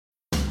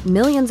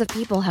Millions of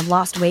people have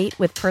lost weight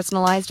with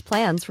personalized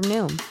plans from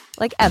Noom.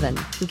 Like Evan,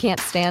 who can't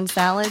stand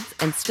salads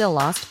and still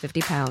lost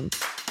 50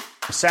 pounds.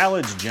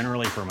 Salads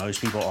generally for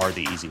most people are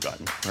the easy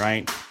button,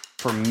 right?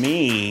 For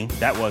me,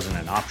 that wasn't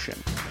an option.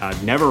 I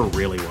never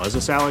really was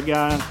a salad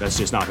guy. That's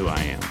just not who I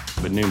am.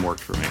 But Noom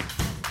worked for me.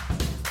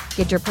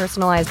 Get your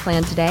personalized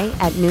plan today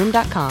at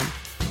Noom.com.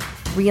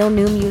 Real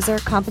Noom user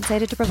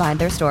compensated to provide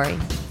their story.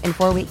 In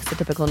 4 weeks, the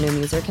typical Noom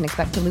user can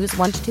expect to lose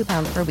 1 to 2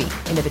 pounds per week.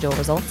 Individual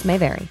results may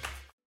vary.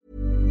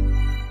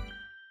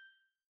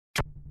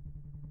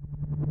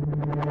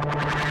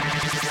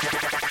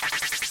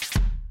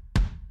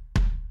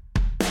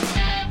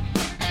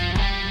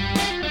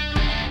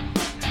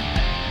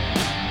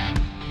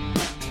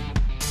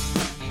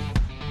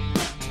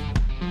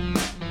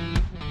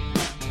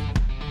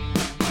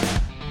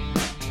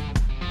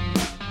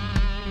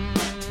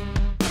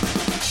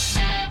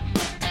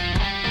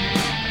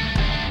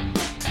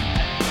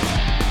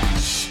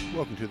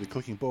 Welcome to the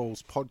Clicking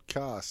Balls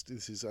podcast.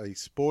 This is a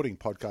sporting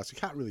podcast. We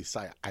can't really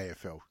say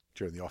AFL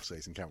during the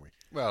off-season, can we?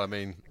 Well, I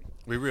mean,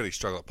 we really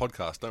struggle at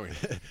podcasts, don't we?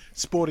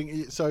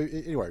 Sporting. So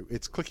anyway,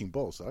 it's Clicking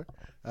Balls, though.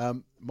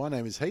 My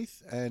name is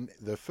Heath, and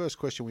the first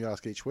question we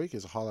ask each week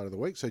is a highlight of the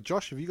week. So,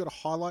 Josh, have you got a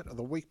highlight of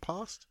the week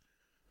past?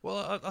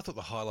 Well, I thought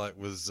the highlight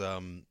was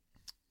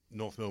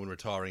North Melbourne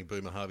retiring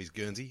Boomer Harvey's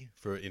Guernsey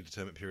for an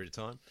indeterminate period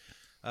of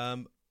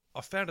time. I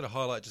found it a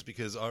highlight just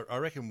because I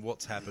reckon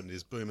what's happened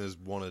is Boomer's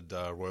wanted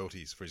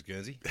royalties for his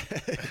Guernsey.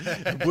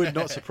 It would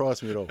not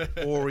surprise me at all.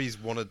 Or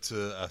he's wanted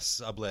to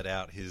sublet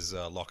out his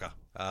locker.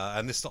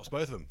 And this stops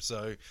both of them.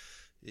 So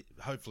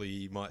hopefully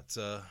he might have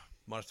to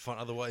find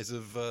other ways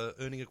of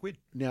earning a quid.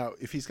 Now,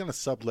 if he's going to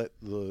sublet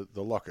the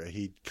locker,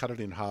 he'd cut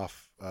it in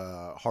half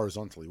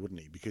horizontally,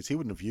 wouldn't he? Because he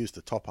wouldn't have used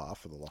the top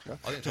half of the locker.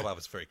 I think the top half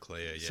is very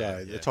clear, yeah.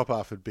 So the top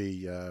half would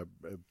be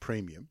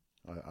premium,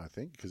 I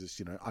think, because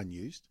it's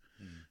unused.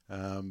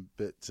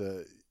 But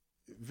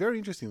very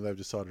interesting they've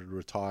decided to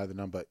retire the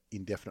number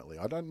indefinitely.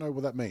 I don't know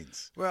what that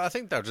means. Well, I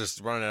think they're just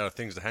running out of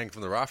things to hang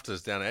from the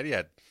rafters down at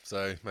Etihad.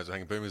 So might as well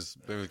hang Boomer's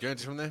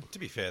Guernsey from there. To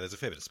be fair, there's a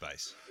fair bit of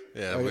space.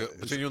 Yeah,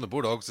 between you and the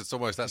Bulldogs, that's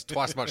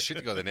twice as much shit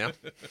to go there now.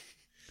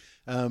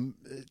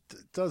 It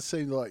does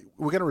seem like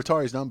we're going to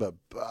retire his number,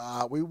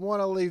 but we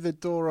want to leave the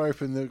door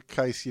open in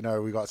case,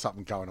 we got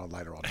something going on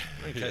later on.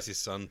 In case his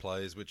son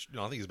plays, which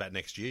I think is about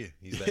next year.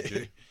 He's that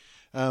due.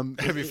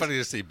 It'd be funny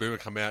to see Boomer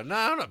come out. No,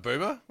 I'm not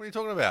Boomer. What are you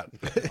talking about?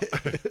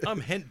 I'm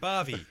Hent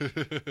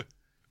Barvey.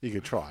 You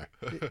could try.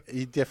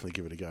 You'd definitely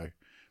give it a go.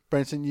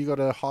 Branson, you got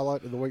a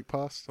highlight of the week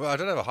past? Well, I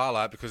don't have a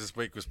highlight because this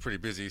week was pretty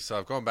busy, so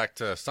I've gone back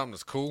to something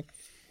that's cool.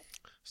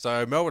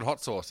 So Melbourne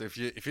hot sauce. If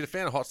you're a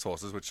fan of hot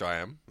sauces, which I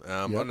am,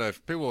 I don't know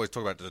if people always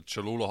talk about the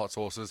Cholula hot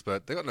sauces,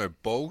 but they got no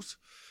balls.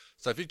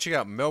 So if you check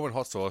out Melbourne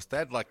hot sauce, they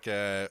had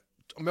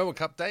Melbourne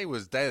Cup Day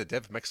was Day of the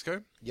Dead for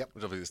Mexico. Yep.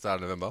 Which obviously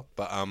started in November.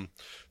 But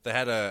they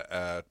had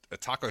a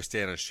taco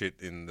stand and shit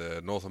in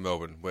the north of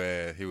Melbourne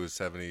where he was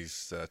having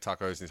his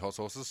tacos and his hot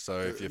sauces. So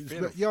if you're a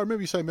fan of I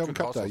remember you saying Melbourne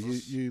Cup Day.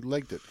 sauces. You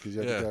legged it because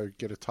you had to go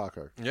get a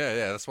taco.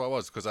 Yeah, that's what it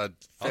was because I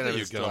thought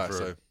you'd gone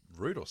for a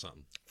route or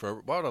something.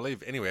 Why would I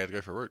leave anyway? I had to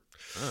go for a route.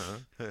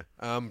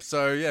 Uh-huh.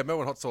 So yeah,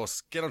 Melbourne hot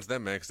sauce. Get onto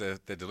them, man, because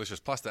they're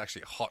delicious. Plus they're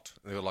actually hot.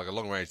 They're like a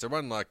long range. They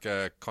run like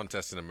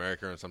contests in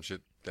America and some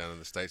shit down in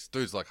the States.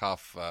 Dude's like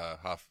half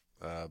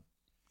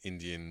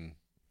Indian,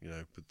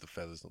 with the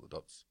feathers, not the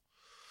dots.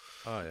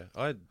 Oh yeah,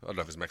 I don't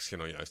know if it's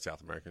Mexican or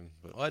South American.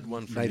 But I had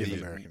one from Native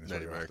American.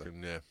 Native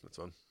American, yeah, that's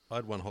one. I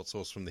had one hot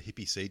sauce from the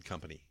Hippie Seed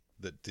Company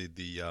that did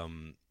the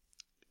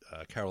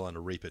Carolina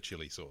Reaper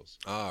chili sauce.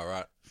 Oh,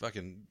 right.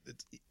 Fucking,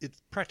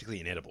 it's practically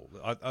inedible.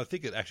 I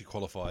think it actually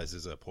qualifies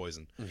as a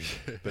poison.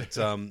 But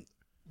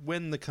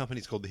when the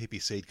company's called the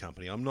Hippie Seed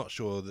Company, I'm not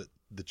sure that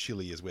the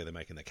chili is where they're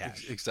making the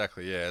cash.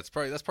 Exactly, yeah. That's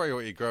probably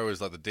what you grow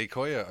is like the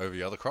decoy over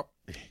your other crop.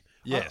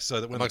 Yeah,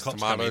 so that when amongst the the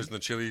cops tomatoes come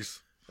and the chilies.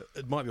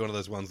 it might be one of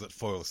those ones that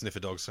foil sniffer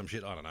dogs, some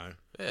shit. I don't know.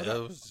 Yeah,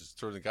 that was just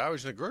threw in the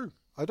garbage and it grew.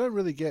 I don't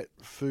really get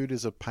food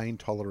as a pain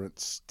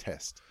tolerance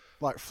test.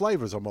 Like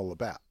flavours I'm all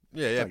about.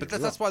 Yeah, but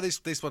that's why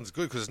this one's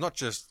good because it's not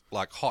just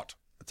like hot.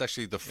 It's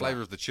actually the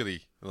flavour of the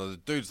chili. The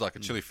dude's like a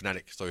chili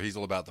fanatic, so he's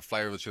all about the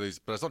flavour of the chilies.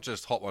 But it's not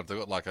just hot ones. They've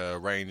got like a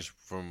range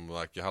from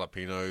like your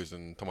jalapenos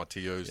and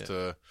tomatillos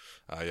to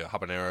your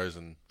habaneros,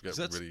 and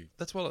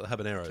that's why I like the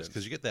habaneros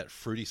because you get that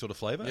fruity sort of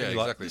flavour. Yeah, and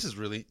exactly. Like, this is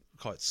really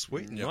quite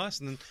sweet and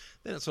nice, and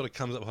then it sort of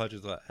comes up behind you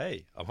like,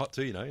 "Hey, I'm hot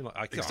too," You're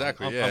like,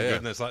 exactly, I'm good.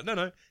 And it's like,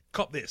 no,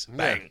 cop this,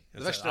 bang.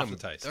 They've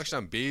actually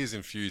done beers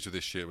infused with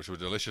this shit, which were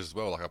delicious as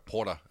well, like a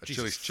porter,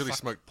 chili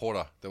smoked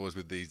porter that was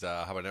with these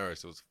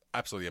habaneros. It was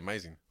absolutely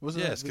amazing.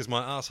 Yes, because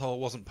my asshole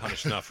wasn't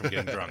punished enough from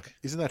getting drunk.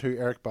 Isn't that who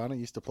Eric Barner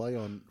used to play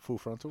on Full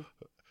Frontal?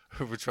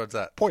 Which one's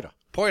that? Poiter.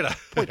 A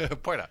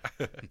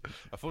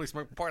fully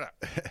smoked poiter.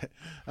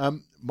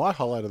 My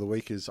highlight of the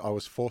week is I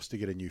was forced to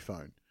get a new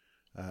phone.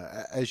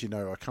 As you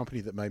know, a company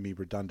that made me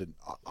redundant,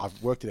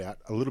 I've worked it out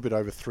a little bit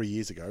over 3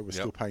 years ago, was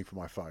still paying for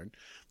my phone.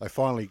 They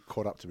finally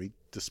caught up to me,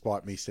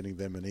 despite me sending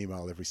them an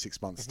email every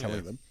 6 months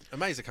telling them.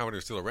 Amazing the company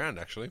was still around,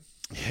 actually.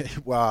 Yeah,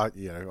 well,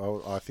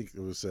 I think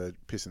it was a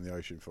piss in the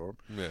ocean for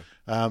them.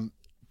 Yeah.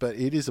 but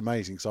it is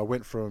amazing. So I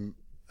went from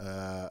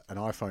an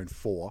iPhone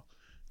 4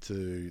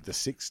 to the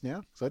 6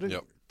 now. So I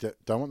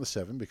don't want the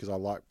 7 because I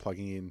like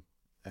plugging in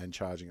and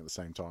charging at the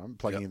same time,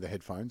 plugging in the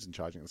headphones and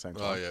charging at the same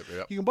time. Oh,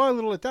 yeah. You can buy a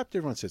little adapter.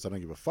 Everyone says, I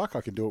don't give a fuck.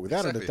 I can do it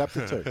without an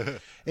adapter too.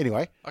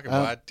 Anyway. I can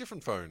buy a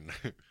different phone.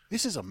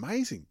 This is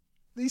amazing.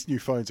 These new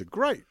phones are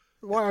great.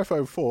 My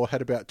iPhone 4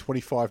 had about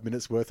 25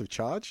 minutes worth of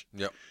charge.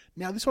 Yep.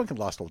 Now this one can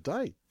last all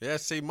day. Yeah,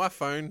 see, my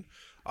phone,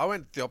 I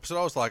went the opposite.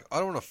 I was like, I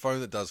don't want a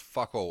phone that does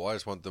fuck all. I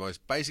just want the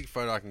most basic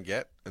phone I can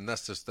get, and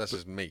that's just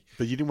me.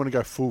 But you didn't want to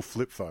go full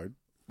flip phone.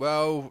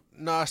 Well,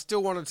 no, I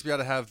still wanted to be able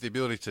to have the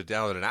ability to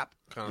download an app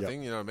kind of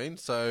thing, you know what I mean?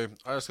 So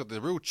I just got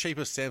the real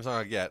cheapest Samsung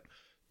I get.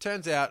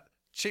 Turns out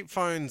cheap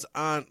phones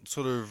aren't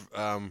sort of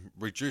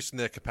reducing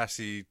their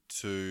capacity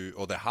to,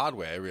 or their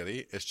hardware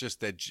really. It's just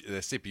their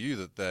CPU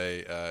that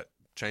they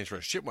change for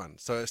a shit one.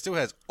 So it still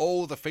has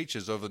all the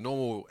features of the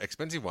normal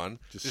expensive one,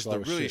 just the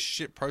really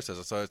shit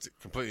processor. So it's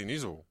completely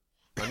unusable.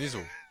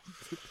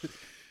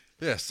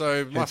 Yeah,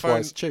 so my Hence phone, why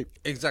it's cheap.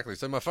 Exactly.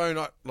 So my phone,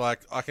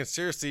 I can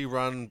seriously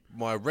run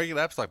my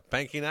regular apps like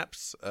banking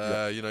apps,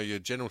 you know, your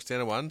general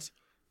standard ones,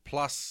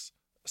 plus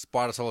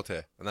Spider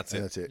Solitaire, and that's it.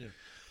 And that's it. Yeah.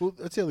 Well,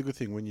 that's the other good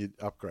thing when you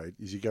upgrade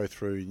is you go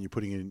through and you're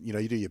putting in, you know,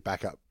 you do your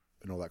backup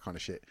and all that kind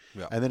of shit,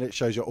 and then it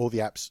shows you all the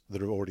apps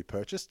that are already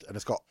purchased, and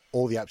it's got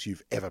all the apps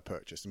you've ever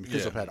purchased. And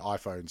because I've had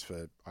iPhones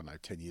for I don't know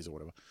 10 years or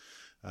whatever.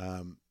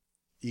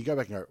 You go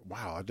back and go,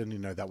 wow, I didn't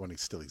even know that one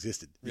still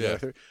existed. You go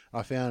through,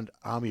 I found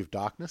Army of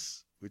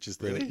Darkness, which is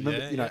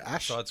the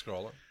Ash side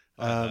scroller.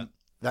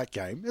 That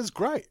game is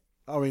great.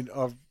 I mean,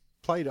 I've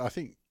played. I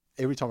think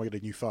every time I get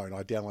a new phone,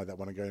 I download that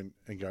one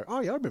and go,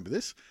 oh yeah, I remember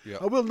this.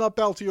 I will not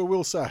bow to your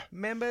will, sir.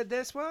 Remember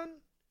this one?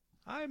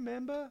 I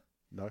remember.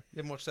 No, you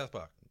haven't watched South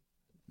Park.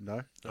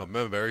 No. Oh,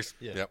 remember berries?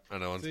 Yeah. Yep, I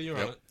know. So you're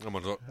on it. I'm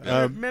on it.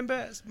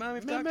 Remember Army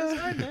of Darkness?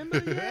 I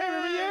remember.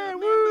 Yeah,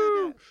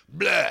 woo.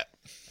 Blah.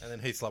 And then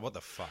Heath's like, what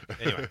the fuck?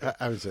 Anyway. That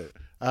was it.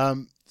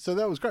 So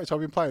that was great. So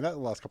I've been playing that the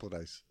last couple of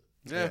days.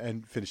 Yeah.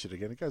 And finished it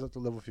again. It goes up to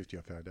level 50,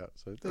 I found out.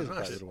 So there's a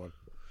great little one.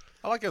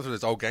 I like going through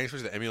those old games,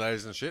 especially the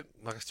emulators and shit.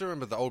 Like, I still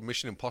remember the old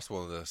Mission Impossible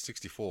on the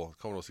 64,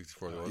 Commodore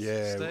 64 it was.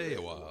 Yeah. Stay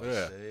a while.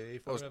 Yeah. Stay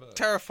That was forever.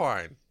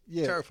 terrifying.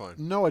 Yeah. Terrifying.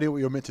 No idea what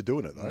you're meant to do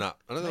in it, though. Nah.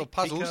 I know there were Make key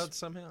puzzles. cards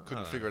somehow.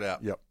 Couldn't figure it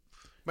out. Yep.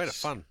 Made it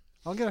fun.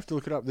 I'm going to have to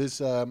look it up.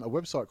 There's a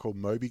website called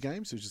Moby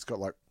Games, which has got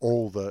like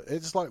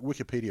it's like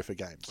Wikipedia for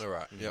games. All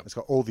right. Yep. It's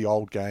got all the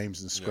old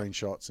games and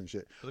screenshots and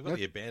shit. But they've got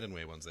the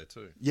abandonware ones there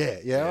too.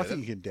 Yeah, I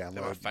think you can download.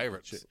 They're my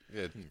favourites. shit.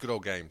 Yeah, good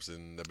old games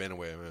and the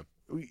Bannerware, man.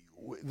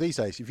 These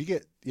days, if you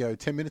get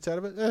 10 minutes out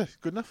of it,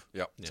 good enough.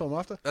 Yep. That's all I'm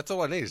after. That's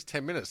all I need is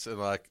 10 minutes, and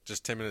like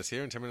just 10 minutes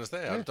here and 10 minutes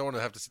there. I don't want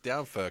to have to sit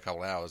down for a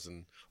couple of hours,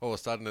 and all of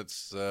a sudden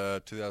it's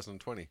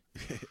 2020.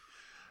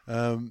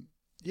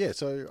 Yeah,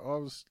 so I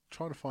was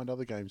trying to find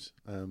other games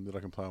that I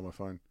can play on my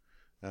phone.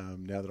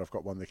 Now that I've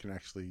got one that can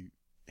actually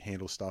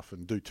handle stuff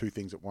and do two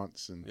things at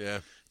once, and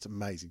it's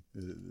amazing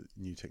the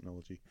new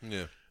technology.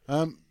 Yeah.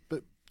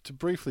 But to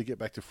briefly get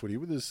back to footy,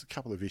 there's a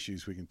couple of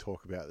issues we can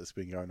talk about that's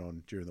been going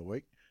on during the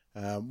week.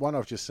 One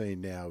I've just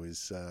seen now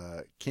is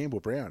Campbell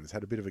Brown has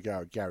had a bit of a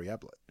go at Gary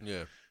Ablett.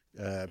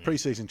 Yeah.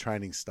 Pre-season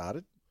training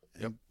started.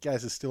 And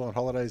Gaz is still on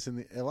holidays in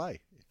the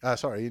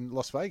in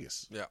Las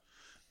Vegas. Yeah.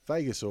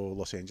 Vegas or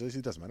Los Angeles,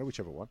 it doesn't matter,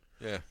 whichever one.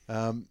 Yeah.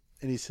 And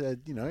he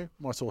said,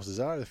 my sources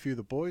are a few of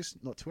the boys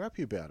not too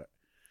happy about it.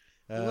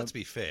 Well, let's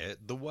be fair.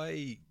 The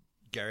way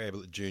Gary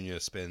Ablett Jr.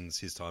 spends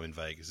his time in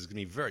Vegas is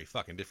going to be very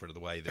fucking different to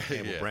the way that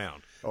Campbell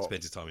Brown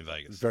spends his time in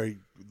Vegas. It's very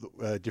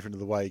different to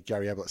the way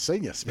Gary Ablett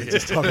Sr. spends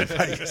his time in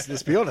Vegas,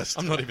 let's be honest.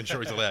 I'm not even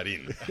sure he's allowed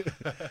in.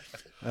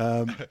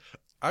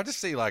 I just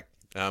see like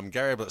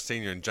Gary Ablett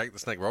Sr. and Jake the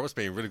Snake Roberts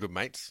being really good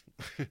mates.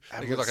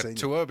 They get like a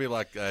tour, it'd be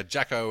like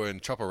Jacko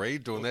and Chopper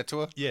Reed doing their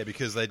tour. Yeah,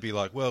 because they'd be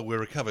like, well, we're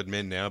recovered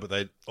men now,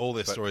 but all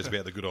their stories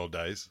about the good old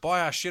days.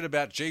 Buy our shit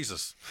about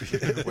Jesus.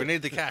 We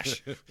need the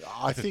cash.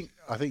 I think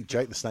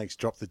Jake the Snake's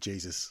dropped the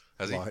Jesus.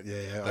 Has he? Line.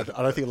 Yeah.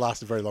 I don't think it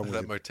lasted very long with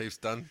That him. motif's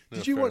done.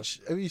 Did you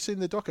watch? Have you seen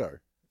the doco?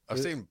 I've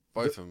seen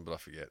both of them, but I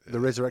forget. The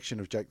resurrection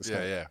of Jake the Snake.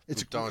 Yeah.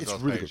 It's Diamond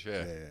really Page, good.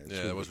 Yeah,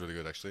 really that was really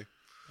good actually.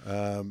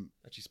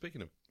 Actually,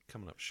 speaking of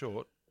coming up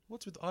short,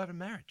 what's with Ivan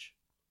Marriage?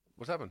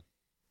 What's happened?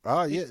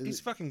 Oh yeah, He's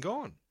fucking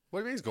gone. What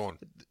do you mean he's gone?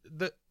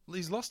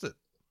 He's lost it.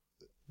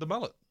 The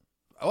mullet.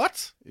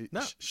 What?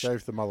 No.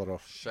 Shaved the mullet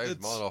off. Shaved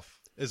the mullet off.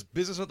 There's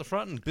business at the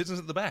front and business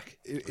at the back.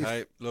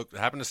 Hey, look, it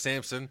happened to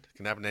Samson. It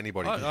can happen to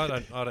anybody.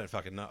 I don't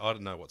fucking know. I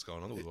don't know what's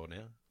going on with the world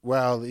now.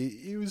 Well,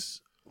 he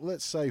was,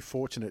 let's say,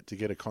 fortunate to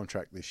get a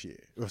contract this year.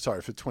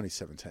 Sorry, for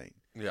 2017.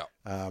 Yeah.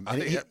 And I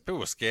think people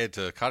were scared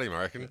to cut him, I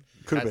reckon.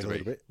 could have Had been a to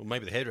little be. bit. Well,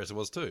 maybe the hairdresser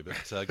was too,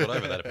 but got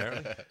over that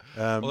apparently.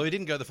 Although he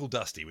didn't go the full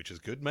Dusty, which is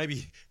good.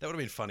 Maybe that would have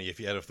been funny if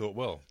he had have thought,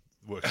 well,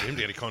 works for him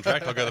to get a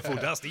contract. I'll go the full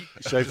Dusty.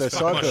 Shave those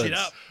Fuck my shit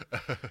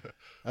sideburns.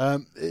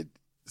 up.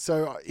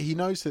 So he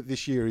knows that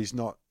this year he's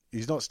not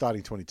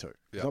starting 22. He's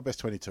Yeah. not best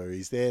 22.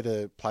 He's there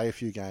to play a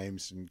few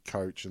games and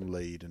coach and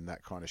lead and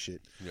that kind of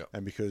shit. Yeah.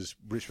 And because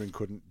Richmond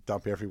couldn't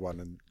dump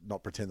everyone and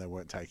not pretend they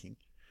weren't taking.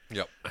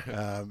 Yep.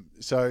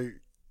 So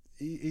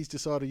he's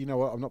decided, you know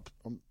what,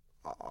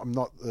 I'm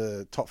not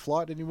the top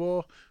flight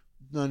anymore.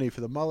 No need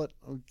for the mullet.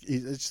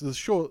 It's the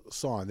short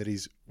sign that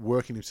he's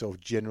working himself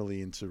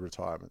generally into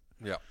retirement.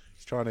 Yeah.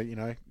 He's trying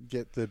to,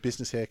 get the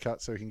business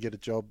haircut so he can get a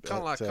job.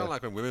 Kind of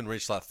like when women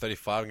reach like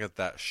 35 and get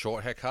that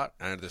short haircut,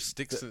 and the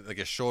sticks they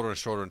get shorter and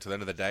shorter until the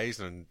end of the days,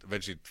 and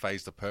eventually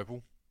fades to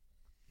purple.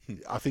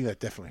 I think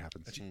that definitely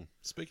happens. Actually,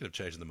 speaking of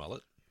changing the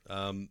mullet,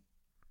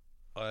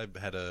 I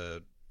had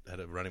a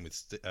run-in with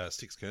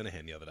Stix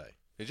Kernahan the other day.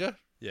 Did you?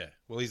 Yeah.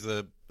 Well, he's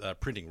the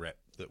printing rep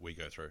that we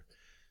go through.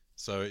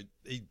 So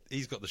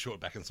he's got the short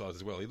back and sides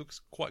as well. He looks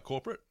quite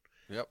corporate.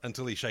 Yep.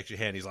 Until he shakes your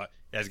hand, he's like,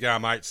 "How's it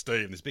going, mate,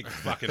 Steve?" And this big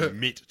fucking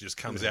mitt just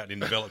comes out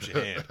and envelops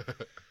your hand.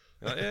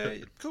 Like, yeah,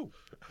 cool.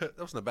 That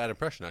wasn't a bad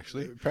impression,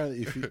 actually.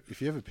 Apparently, if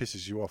he ever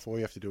pisses you off, all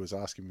you have to do is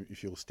ask him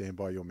if you'll stand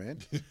by your man,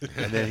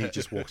 and then he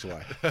just walks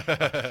away.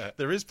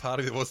 There is part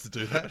of him that wants to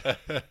do that,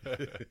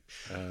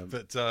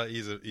 but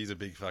he's a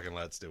big fucking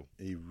lad still.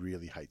 He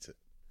really hates it.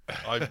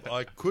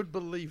 I could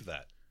believe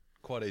that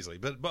quite easily,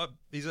 but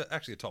he's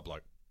actually a top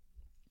bloke.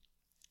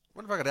 I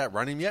wonder if I could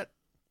outrun him yet.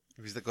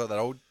 If he's got that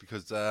old,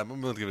 because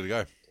I'm willing to give it a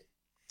go.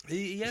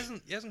 He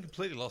hasn't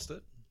completely lost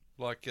it.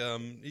 Like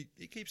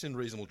he keeps in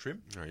reasonable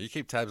trim. All right, you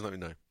keep tabs and let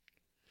me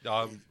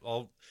know.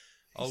 I'll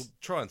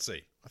try and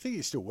see. I think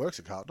he still works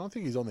at Carlton. I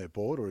think he's on their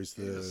board, or he's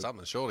the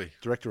Something, surely.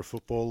 director of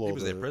football, or He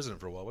was their president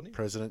for a while, wasn't he?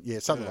 president. Yeah,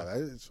 something like that.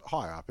 It's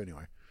high up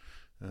anyway.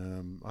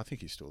 I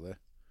think he's still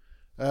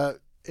there.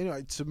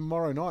 Anyway,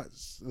 tomorrow night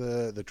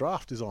the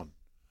draft is on.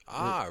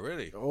 Ah,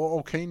 really?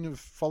 All keen of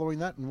following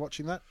that and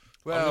watching that?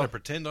 I'm going to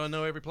pretend I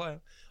know every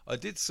player. I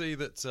did see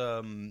that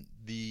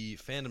the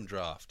fandom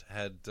draft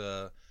had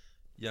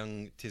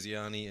young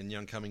Tiziani and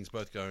young Cummings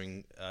both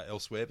going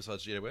elsewhere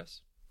besides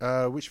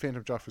GWS. Which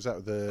Phantom draft was that?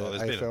 With the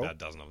There's been AFL? about a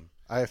dozen of them.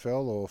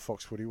 AFL or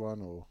Fox Footy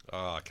one? Or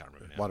Oh, I can't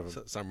remember now. one of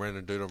them. Some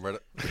random dude on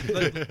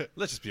Reddit.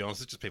 Let's just be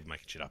honest, it's just people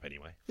making shit up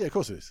anyway. Yeah, of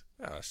course it is.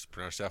 Yeah, that's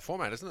pretty much our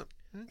format, isn't it?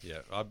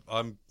 Yeah,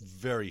 I'm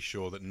very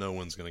sure that no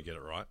one's going to get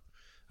it right,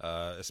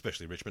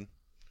 especially Richmond.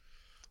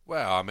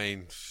 Well, I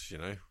mean,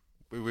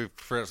 we've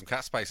freed up some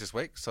cap space this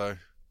week, so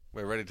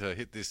we're ready to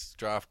hit this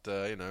draft,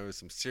 with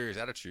some serious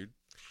attitude.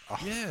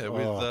 Yeah,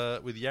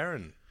 with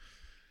Yaron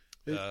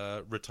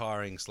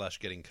retiring /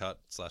 getting cut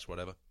 /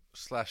 whatever.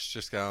 /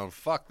 just going,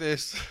 fuck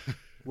this.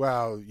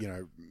 Well,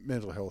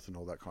 mental health and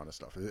all that kind of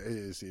stuff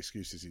is the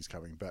excuses he's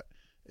coming. But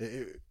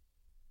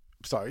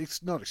sorry,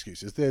 it's not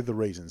excuses. They're the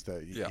reasons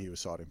that he was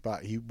citing.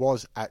 But he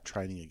was at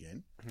training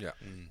again. Yeah.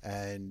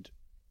 And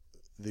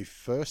the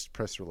first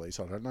press release,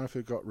 I don't know if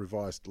it got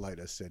revised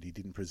later, said he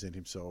didn't present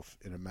himself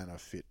in a manner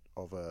fit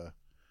of a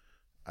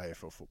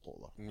AFL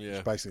footballer. Yeah.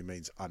 Which basically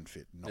means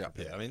unfit. Not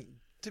Yeah, I mean,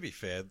 to be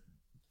fair,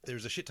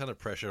 there's a shit ton of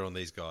pressure on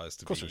these guys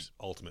to be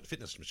ultimate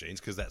fitness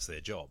machines because that's their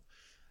job.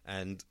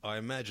 And I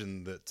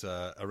imagine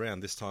that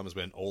around this time is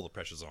when all the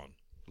pressure's on.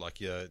 Like,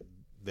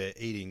 their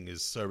eating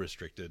is so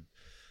restricted.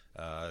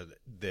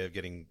 They're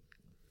getting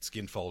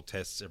skin fold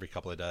tests every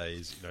couple of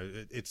days.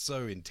 It's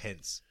so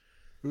intense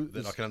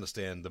that I can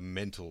understand the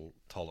mental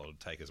toll it would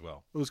take as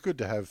well. It was good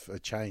to have a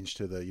change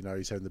to the,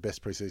 he's having the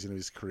best preseason of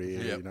his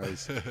career.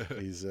 Yep.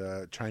 He's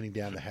training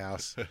down the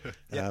house.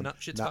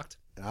 Shit's fucked.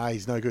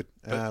 He's no good.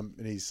 And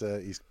he's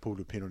pulled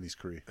a pin on his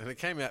career. And it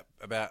came out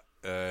about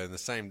in the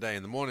same day.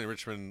 In the morning,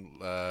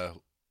 Richmond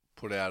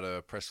put out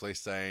a press release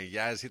saying,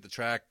 Yaz hit the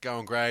track,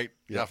 going great.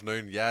 Good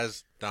afternoon,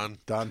 Yaz, done.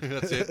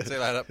 That's it. See you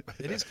later.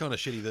 It is kind of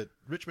shitty that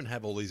Richmond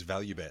have all these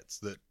value bets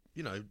that,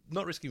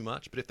 not risking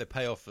much, but if they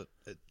pay off,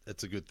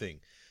 it's a good thing.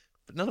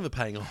 But none of it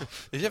paying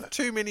off. If you have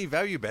too many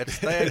value bets,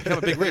 they become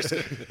a big risk.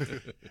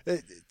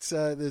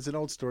 There's an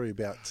old story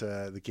about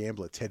the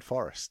gambler, Ted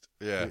Forrest.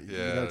 Yeah, you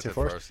know Ted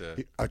Forrest?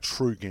 A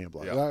true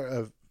gambler.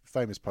 Yeah. A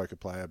famous poker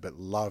player, but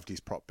loved his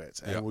prop bets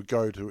and would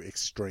go to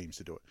extremes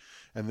to do it.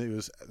 And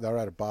they were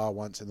at a bar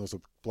once, and there was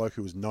a bloke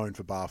who was known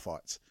for bar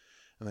fights.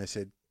 And they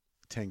said,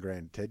 10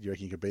 grand, Ted, you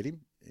reckon you can beat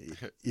him?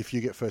 If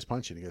you get first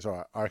punch in, he goes, all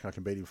right, I reckon I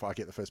can beat him if I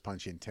get the first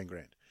punch in, 10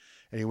 grand.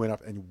 And he went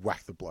up and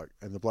whacked the bloke.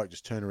 And the bloke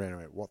just turned around and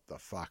went, what the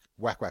fuck?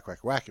 Whack, whack,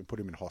 whack, whack, and put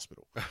him in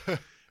hospital. And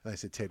they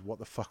said, Ted, what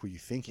the fuck were you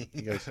thinking?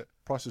 He goes,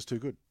 price was too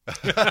good.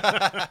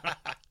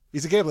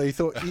 He's a gambler. He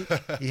thought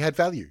he had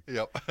value.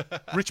 Yep.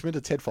 Richmond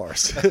are Ted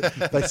Forrest.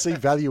 They see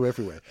value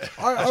everywhere.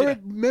 I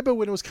remember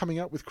when it was coming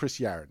up with Chris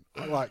Yaron,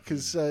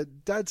 because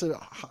Dad's a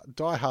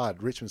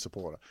die-hard Richmond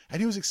supporter,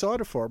 and he was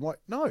excited for him. Like,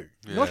 no,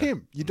 not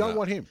him. You don't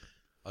want him.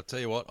 I'll tell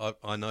you what,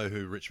 I know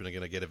who Richmond are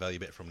going to get a value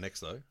bet from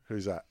next, though.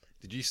 Who's that?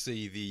 Did you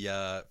see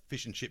the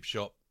fish and chip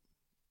shop?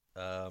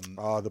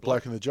 The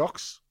bloke and the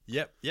jocks?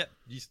 Yep.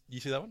 You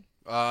see that one?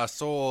 I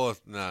saw...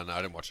 No,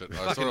 I didn't watch it.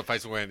 I saw the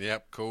face and went,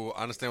 yep, cool.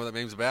 I understand what that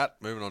meme's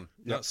about. Moving on.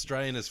 Yep.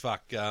 Australian as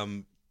fuck.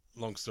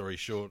 Long story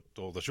short,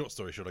 or the short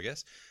story short, I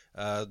guess.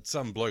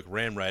 Some bloke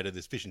ram-raided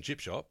this fish and chip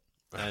shop,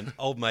 and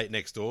old mate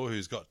next door,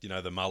 who's got,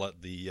 the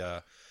mullet,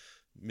 the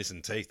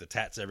missing teeth, the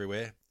tats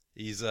everywhere,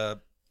 he's the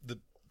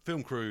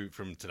film crew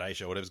from Today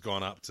Show, whatever's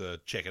gone up to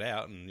check it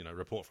out and,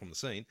 report from the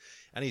scene.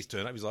 And he's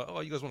turned up. He's like, oh,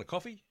 you guys want a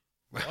coffee?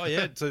 Oh,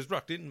 yeah. So he's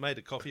rucked in, made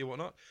a coffee or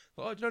whatnot.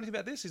 Oh, do you know anything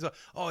about this? He's like,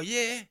 oh,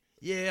 yeah.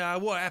 Yeah,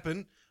 what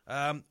happened?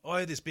 I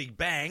heard this big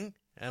bang,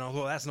 and I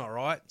thought, that's not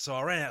right. So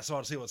I ran outside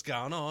to see what's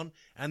going on,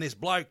 and this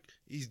bloke,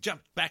 he's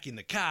jumped back in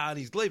the car, and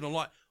he's leaving. I'm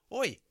like,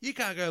 oi, you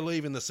can't go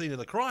leaving the scene of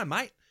the crime,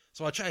 mate.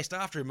 So I chased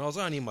after him. I was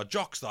only in my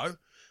jocks, though.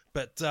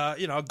 But,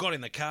 I got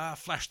in the car,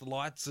 flashed the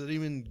lights at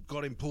him, and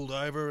got him pulled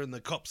over, and the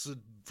cops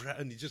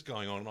and he's just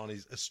going on and on.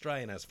 He's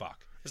Australian as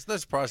fuck. It's no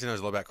surprise he knows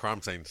a lot about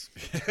crime scenes.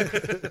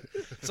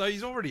 So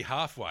he's already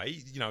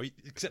halfway,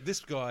 except this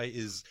guy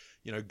is,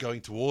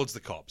 going towards the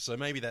cops. So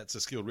maybe that's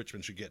a skill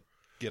Richmond should get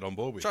on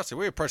board with. Trust me,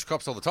 we approach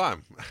cops all the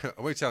time.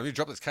 We tell them, you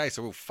drop this case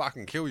or we'll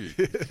fucking kill you.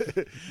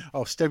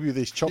 I'll stab you with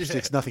these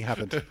chopsticks. Nothing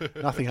happened.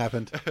 Nothing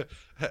happened.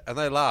 And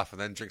they laugh and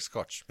then drink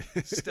scotch.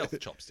 Stealth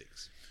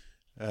chopsticks.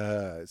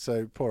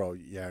 So poor old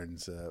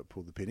Yaron's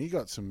pulled the pin. He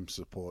got some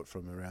support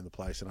from around the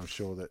place, and I'm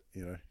sure that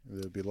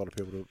there'll be a lot of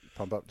people to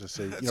pump up to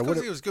see. It's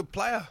because he was a good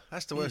player.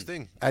 That's the worst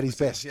thing. At his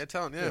best. Yeah,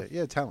 talent.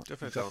 Yeah, talent.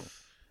 Definitely talent.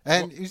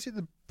 And he's in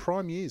the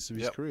prime years of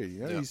his Yep. career.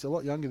 Yep. He's a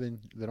lot younger than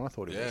I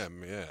thought he was.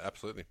 Yeah,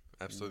 absolutely.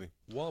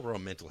 While we're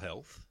on mental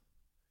health,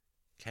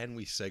 can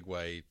we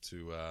segue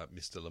to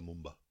Mr.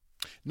 Lumumba?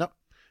 No.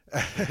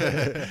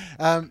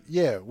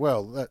 Yeah,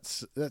 well,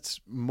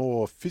 that's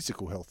more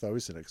physical health, though,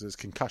 isn't it? Because there's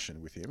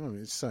concussion with him. I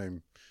mean, it's the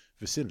same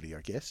vicinity,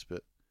 I guess,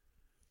 but...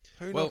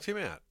 Who knocked him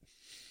out?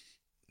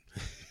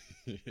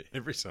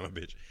 Every son of a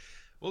bitch.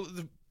 Well,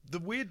 the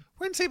weird...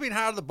 When's he been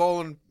hard at the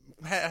ball and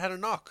had a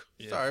knock?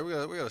 Yeah. Sorry, we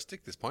got to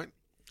stick this point.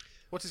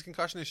 What's his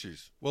concussion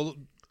issues? Well,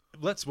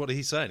 that's what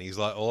he's saying. He's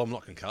like, I'm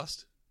not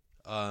concussed.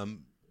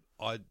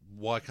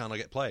 Why can't I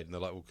get played? And they're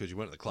like, well, because you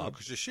weren't at the club.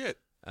 Because you're shit.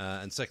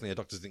 And secondly, our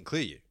doctors didn't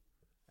clear you.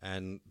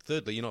 And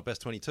thirdly, you're not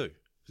best 22.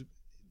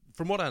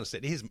 From what I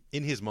understand,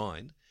 in his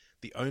mind,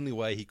 the only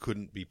way he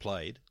couldn't be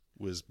played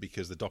was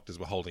because the doctors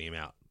were holding him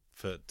out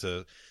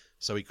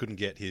so he couldn't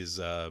get his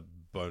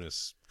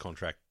bonus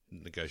contract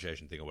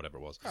negotiation thing or whatever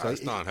it was. So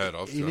it's not unheard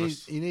of, to be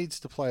honest. He needs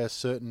to play a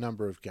certain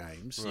number of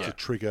games to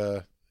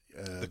trigger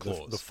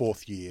the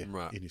fourth year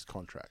in his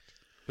contract.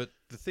 But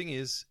the thing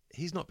is,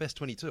 he's not best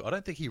 22. I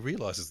don't think he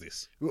realises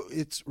this. Well,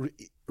 it's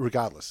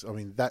regardless. I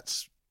mean,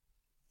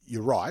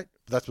 you're right,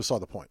 but that's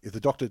beside the point. If the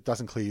doctor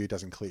doesn't clear you, he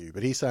doesn't clear you.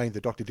 But he's saying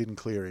the doctor didn't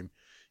clear him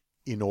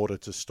in order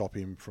to stop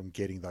him from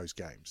getting those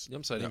games.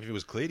 I'm saying if he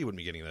was cleared, he wouldn't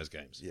be getting those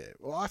games. Yeah.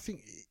 Well, I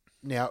think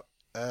now,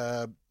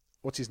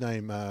 what's his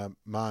name?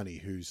 Marnie,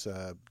 who's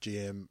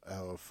GM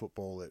of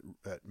football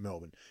at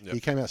Melbourne. Yep. He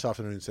came out this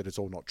afternoon and said it's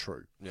all not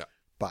true. Yeah.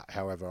 But,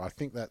 however, I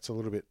think that's a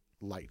little bit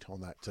late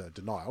on that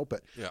denial.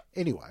 But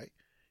anyway,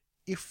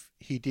 if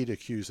he did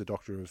accuse the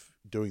doctor of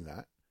doing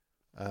that,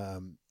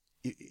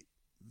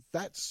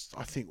 that's,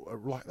 I think,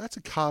 that's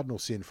a cardinal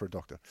sin for a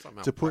doctor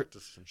to put.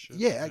 And shit.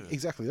 Yeah,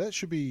 exactly. That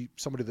should be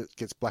somebody that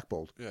gets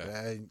blackballed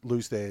and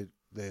lose their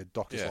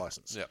doctor's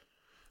license.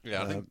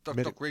 Yeah, I think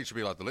Doc Reed should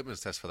be like the litmus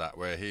test for that,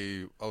 where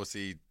he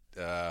obviously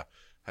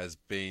has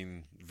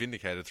been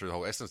vindicated through the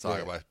whole Essence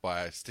saga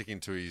by sticking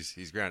to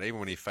his ground, even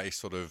when he faced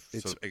sort of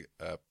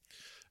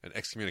an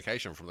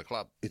excommunication from the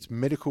club. It's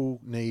medical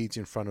needs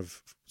in front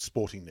of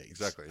sporting needs.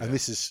 Exactly. And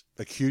this is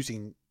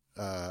accusing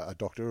a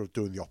doctor of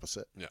doing the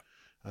opposite. Yeah.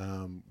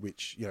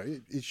 Which,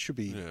 it should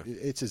be,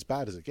 it's as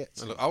bad as it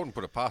gets. Look, I wouldn't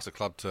put it past a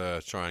club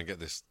to try and get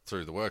this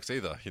through the works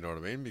either, you know what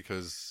I mean?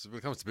 Because when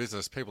it comes to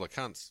business, people are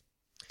cunts.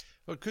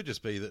 Well, it could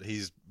just be that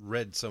he's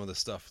read some of the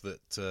stuff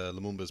that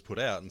Lumumba's put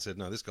out and said,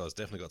 no, this guy's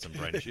definitely got some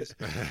brain issues.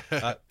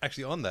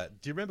 Actually, on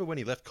that, do you remember when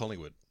he left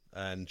Collingwood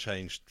and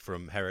changed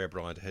from Harry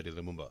O'Brien to Hedy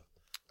Lumumba?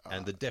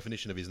 And the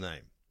definition of his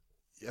name?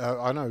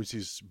 I know it's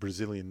his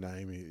Brazilian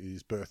name,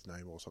 his birth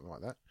name or something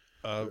like that.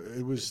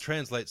 It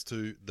translates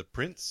to the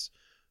prince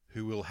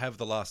who will have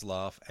the last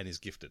laugh and is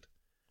gifted.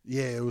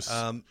 Yeah, it was...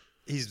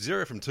 he's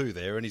 0 from 2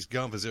 there, and he's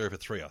going for 0 for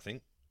 3, I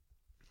think.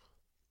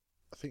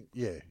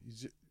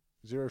 He's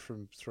 0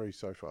 from 3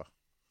 so far.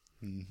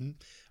 Mm-hmm.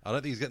 I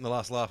don't think he's getting the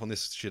last laugh on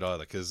this shit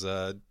either, because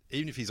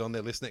even if he's on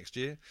their list next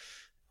year,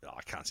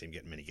 I can't see him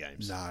getting many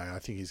games. No, I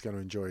think he's going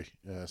to enjoy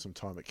some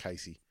time at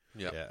Casey.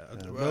 Yep.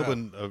 Yeah.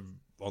 Melbourne are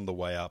on the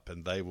way up,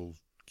 and they will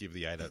give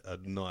the 8 a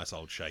nice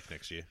old shake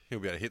next year. He'll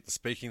be able to hit the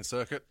speaking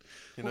circuit,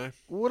 know.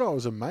 What I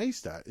was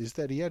amazed at is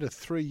that he had a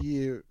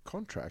 3-year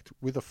contract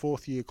with a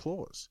 4th-year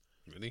clause.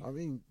 Really? I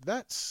mean,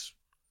 that's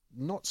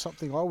not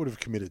something I would have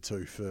committed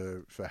to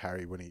for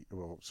Harry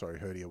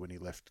Herdia when he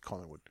left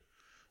Collingwood.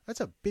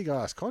 That's a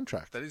big-ass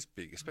contract. That is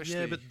big, especially...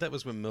 Yeah, but that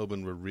was when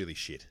Melbourne were really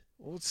shit.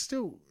 Well,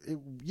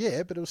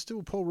 but it was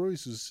still Paul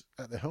Roos was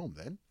at the helm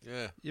then.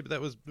 Yeah, but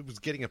it was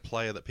getting a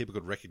player that people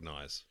could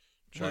recognise.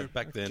 True.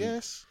 Back then,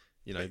 yes.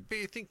 But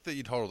you think that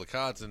you'd hold all the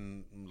cards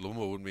and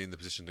Lumumba wouldn't be in the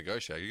position to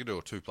negotiate. You could do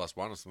a 2+1 or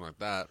something like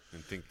that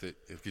and think that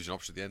it gives you an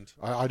option at the end.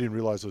 I didn't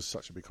realise it was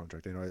such a big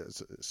contract. Anyway,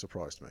 it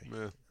surprised me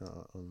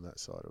on that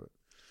side of it.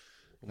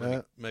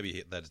 Well, maybe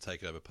they had to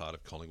take over part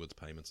of Collingwood's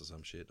payments or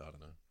some shit. I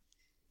don't know.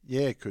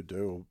 Yeah, it could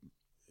do.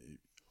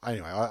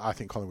 Anyway, I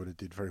think Collingwood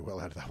did very well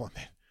out of that one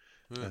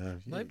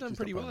then. They've done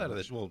pretty well out of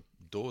this. Well,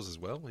 Dawes as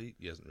well. He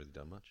hasn't really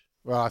done much.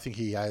 Well, I think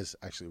he has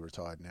actually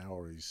retired now,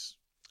 or he's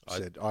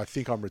said, I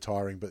think I'm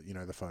retiring, but,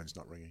 the phone's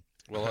not ringing.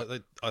 Well,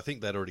 I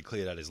think they'd already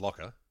cleared out his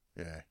locker.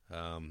 Yeah.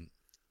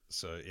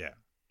 So, yeah.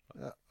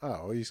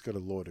 Well, he's got a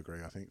law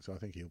degree, I think, so I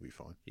think he'll be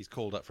fine. He's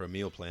called up for a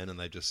meal plan, and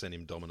they just sent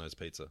him Domino's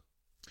pizza.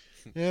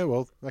 Yeah,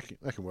 well, that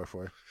can work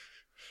for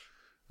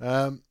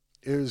you.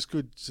 It was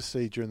good to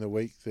see during the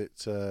week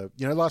that,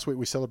 last week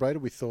we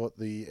celebrated. We thought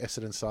the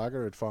Essendon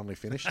saga had finally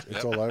finished.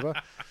 It's all over.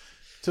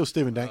 Till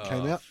Stephen Dank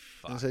came out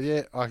and said,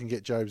 yeah, I can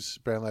get Job's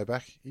Brownlow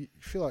back. You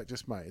feel like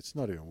mate, it's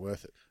not even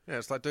worth it. Yeah,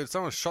 it's like, dude,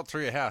 someone shot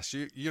through your house.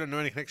 You don't know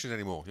any connections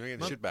anymore. You're not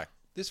getting shit back.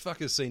 This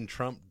fucker's seen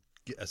Trump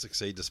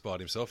succeed despite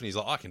himself, and he's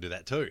like, I can do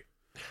that too.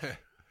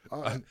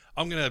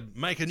 I'm going to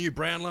make a new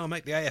Brownlow and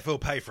make the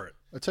AFL pay for it.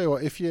 I tell you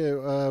what, if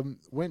you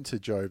went to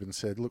Job and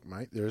said, look,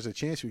 mate, there is a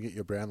chance we get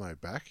your Brownlow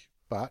back,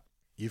 but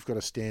you've got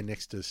to stand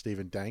next to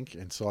Stephen Dank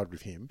and side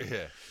with him.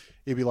 Yeah.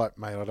 He'd be like,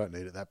 mate, I don't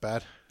need it that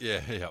bad.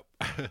 Yeah.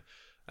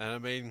 And I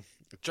mean,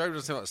 Job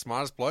doesn't seem like the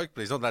smartest bloke,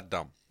 but he's not that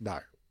dumb. No,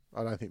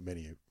 I don't think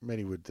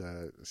many would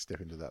step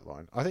into that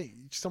line. I think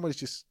somebody's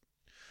just...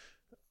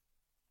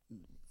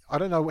 I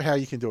don't know how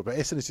you can do it, but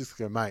Essendon's just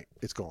going, mate,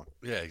 it's gone.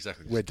 Yeah,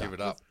 exactly. We're Just give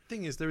done. it up. The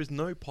thing is, there is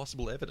no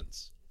possible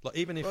evidence. Like,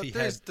 even if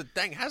the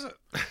Dank has it.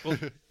 Well,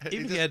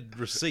 even if he had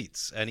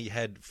receipts and he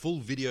had full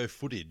video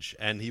footage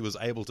and he was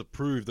able to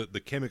prove that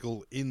the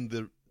chemical in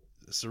the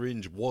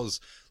syringe was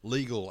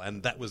legal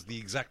and that was the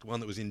exact one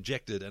that was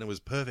injected and it was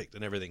perfect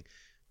and everything,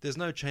 there's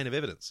no chain of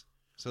evidence.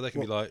 So they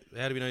can be like,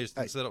 how do we know you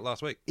set it up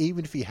last week?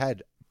 Even if he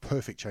had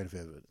perfect chain of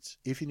evidence,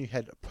 if you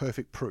had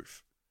perfect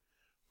proof,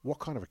 what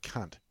kind of a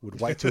cunt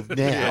would wait till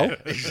now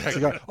to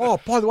go, oh,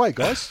 by the way,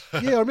 guys,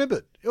 yeah, I remember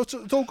it. It's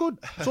all good.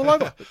 It's all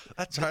over.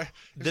 That's right.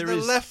 There There is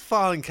is- the left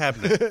filing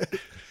cabinet.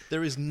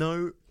 There is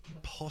no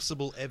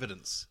possible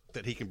evidence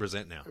that he can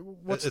present now.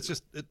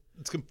 It's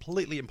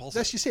completely impossible.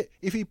 That's just it.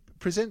 If he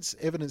presents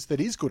evidence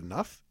that is good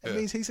enough, it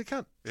means he's a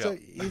cunt. Yeah. So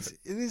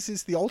this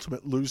is the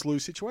ultimate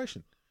lose-lose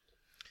situation.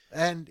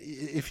 And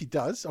if he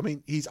does, I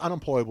mean, he's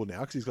unemployable now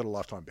because he's got a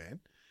lifetime ban.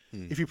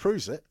 If he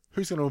proves it,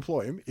 who's going to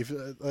employ him if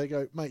they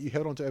go, mate, you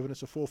held on to evidence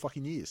for 4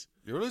 fucking years?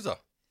 You're a loser.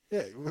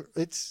 Yeah,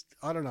 it's,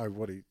 I don't know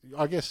what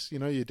I guess,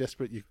 you're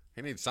desperate.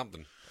 He needs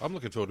something. I'm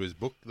looking forward to his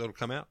book that'll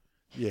come out.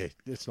 Yeah,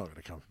 it's not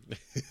going to come.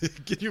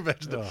 Can you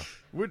imagine that?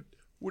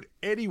 Would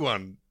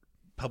anyone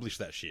publish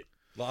that shit?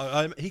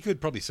 Like, he could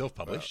probably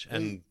self-publish,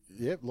 and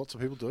Yeah, lots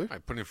of people do. I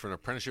put him for an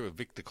apprenticeship with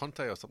Victor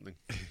Conte or something.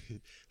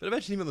 but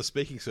imagine him on the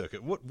speaking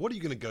circuit. What are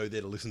you going to go there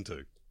to listen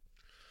to?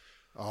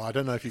 Oh, I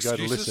don't know if you go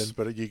to Excuses? listen,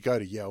 but you go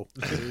to yell.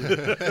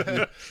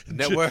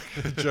 Network.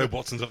 Joe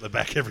Watson's up the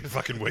back every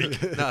fucking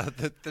week. No,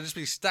 they'll just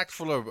be stacked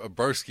full of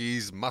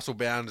broskies, muscle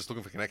bound, just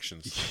looking for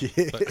connections.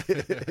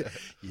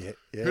 Yeah.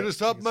 Hit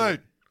us up,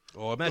 mate.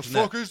 Or The imagine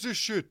fuck that. is this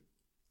shit?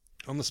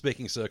 On the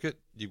speaking circuit,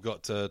 you've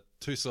got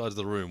two sides of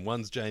the room.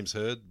 One's James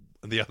Hurd,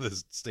 and the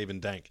other's Stephen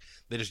Dank.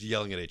 They're just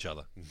yelling at each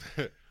other.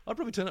 I'd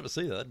probably turn up to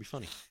see that. That'd be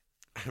funny.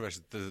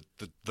 Imagine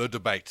the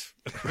debate.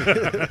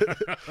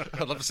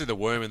 I'd love to see the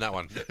worm in that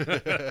one.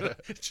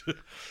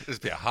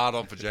 Just be a hard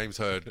on for James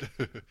Hurd.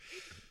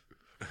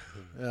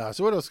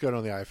 So what else is going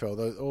on in the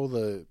AFL? All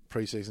the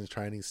pre-season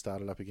training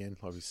started up again,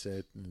 like we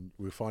said, and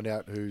we'll find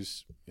out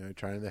who's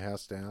training the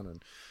house down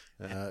and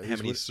How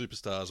many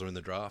superstars are in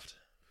the draft?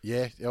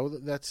 Yeah, well,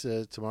 that's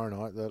tomorrow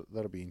night.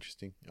 That'll be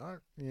interesting.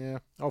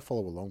 I'll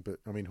follow along, but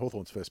I mean,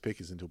 Hawthorn's first pick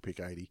is until pick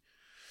 80.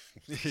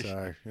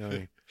 So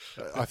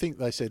I think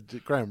they said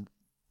that Graham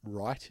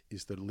Wright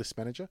is the list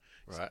manager.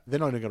 Right. They're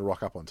not even going to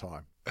rock up on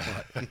time.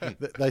 Right.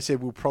 They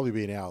said we'll probably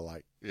be an hour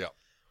late. Yeah.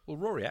 Well,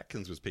 Rory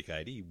Atkins was pick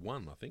 80. He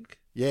won, I think.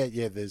 Yeah.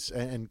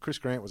 And Chris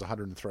Grant was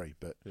 103.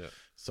 But Yeah.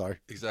 so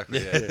Exactly.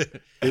 Yeah.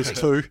 there's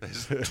two.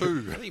 There's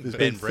two. I think There's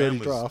Ben been 30 Brown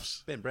was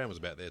drafts. Ben Brown was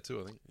about there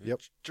too, I think. Yep.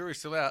 Jury's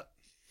still out.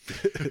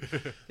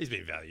 He's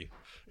been value.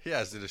 He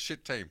has in a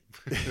shit team.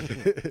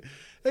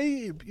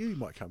 he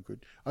might come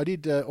good. I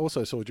did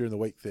also saw during the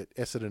week that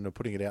Essendon are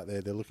putting it out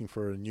there. They're looking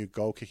for a new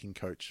goal kicking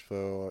coach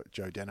for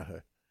Joe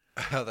Danaher.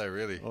 Are they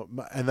really?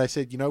 And they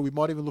said, we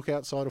might even look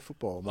outside of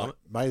football.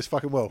 May as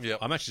fucking well. Yeah.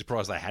 I'm actually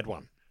surprised they had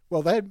one.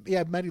 Well, they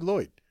had Matty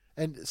Lloyd.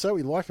 And so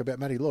we like about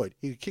Matty Lloyd,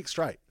 he could kick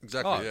straight.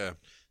 Exactly, Oh. yeah.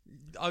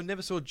 I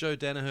never saw Joe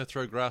Danaher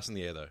throw grass in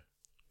the air, though.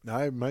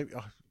 No, maybe.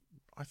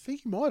 I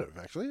think he might have,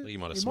 actually. think he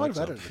might have had smoked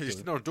it. some.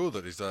 He's not do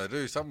that. He's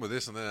do something with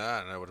this, and then I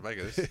don't know what to make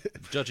of this.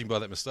 Judging by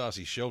that moustache,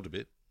 he shelved a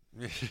bit.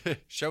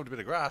 Shoved a bit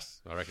of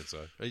grass. I reckon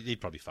so.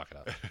 He'd probably fuck it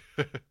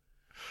up.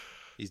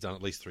 He's done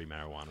at least 3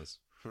 marijuanas.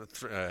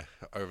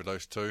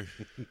 Overdose too.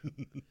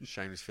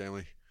 Shame his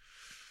family.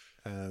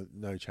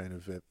 No chain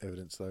of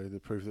evidence, though, to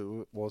prove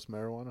that it was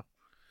marijuana.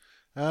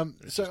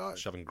 So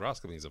Shoving grass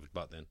clippings up his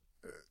butt then.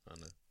 I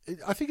don't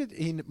know. I think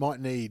he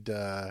might need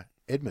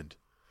Edmund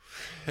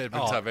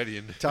Edmund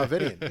Tarvedian.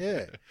 Tarvedian.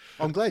 Yeah.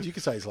 I'm glad you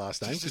could say his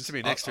last name. Just to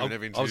be next to him in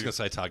every I was interview.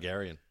 going to say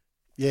Targaryen.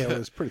 Yeah, it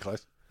was pretty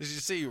close. Did you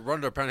see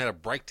Rondo apparently had a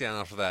breakdown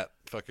after that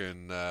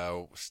fucking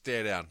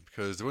stare down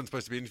because there wasn't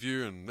supposed to be an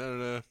interview and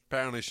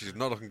apparently she's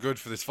not looking good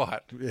for this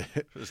fight. Yeah.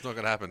 It's not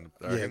going to happen,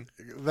 I Yeah, reckon.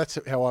 that's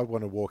how I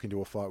want to walk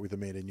into a fight with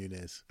Amanda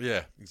Nunes.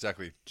 Yeah,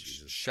 exactly.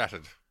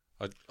 Shattered.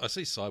 I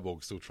see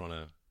Cyborg still trying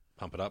to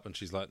pump it up, and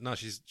she's like, no,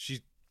 she's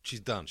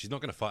done. She's not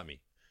going to fight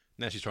me.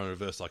 Now she's trying to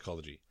reverse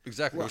psychology.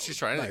 Exactly. Well, Well, she's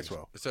trying may anything. as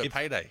well. It's her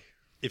payday.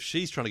 if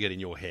she's trying to get in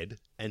your head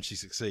and she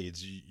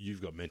succeeds,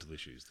 you've got mental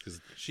issues because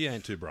she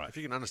ain't too bright. If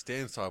you can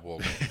understand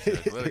Cyborg,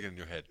 let it get in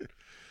your head.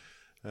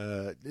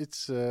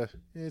 It's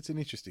an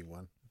interesting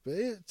one, but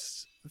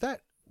it's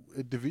that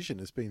division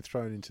has been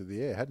thrown into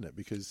the air, hadn't it?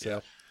 Because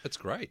That's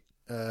great.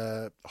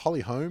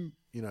 Holly Holm,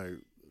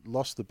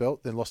 lost the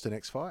belt, then lost the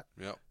next fight.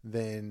 Yep.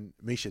 Then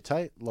Misha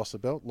Tate lost the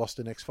belt, lost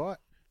the next fight.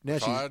 Now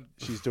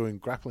she's doing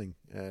grappling.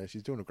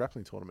 She's doing a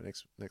grappling tournament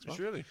next month.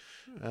 Really?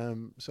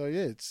 So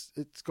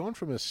it's gone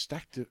from a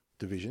stacked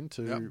division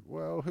to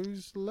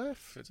who's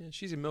left? Yeah,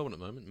 she's in Melbourne at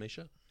the moment,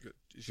 Misha.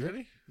 Is she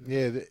really?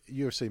 Yeah, the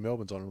UFC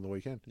Melbourne's on the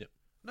weekend. Yep.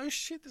 No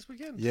shit this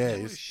weekend. Yeah,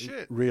 Holy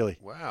shit. Really.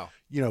 Wow.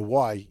 You know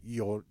why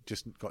you're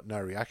just got no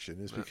reaction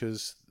is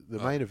because the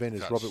main event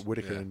is cuts. Robert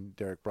Whittaker Yeah. and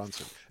Derek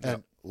Brunson,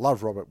 and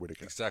love Robert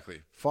Whittaker.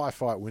 Exactly.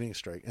 5-fight winning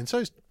streak, and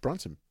so's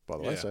Brunson, by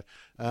the way. Yeah. So,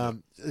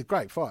 a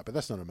great fight, but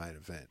that's not a main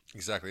event.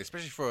 Exactly,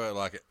 especially for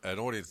like an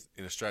audience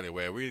in Australia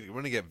where we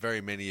only get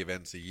very many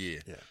events a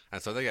year,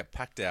 and so they get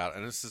packed out,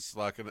 and it's just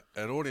like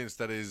an audience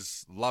that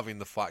is loving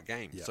the fight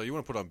game. Yeah. So you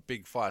want to put on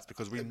big fights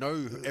because we know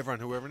whoever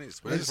it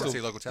is. We just want to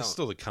see local It's talent.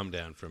 still the come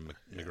down from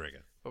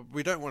McGregor. But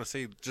we don't want to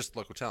see just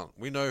local talent.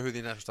 We know who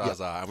the national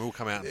stars are, and we'll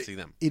come out and see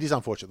them. It is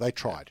unfortunate. They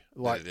tried.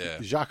 Like, Yeah.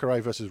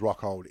 Jacare versus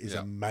Rockhold is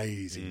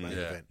amazing main Yeah.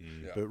 event.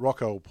 But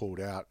Rockhold pulled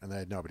out, and they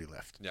had nobody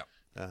left. Yeah.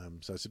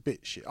 So it's a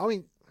bit shit. I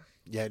mean,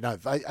 they had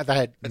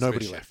It's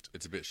nobody a bit left. Shit.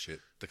 It's a bit shit.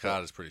 The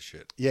card is pretty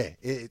shit. Yeah,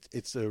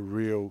 it's a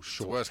real It's the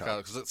short worst card.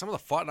 card because some of the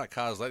fight night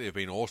cards lately have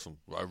been awesome,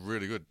 like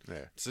really good.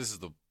 Yeah. So this is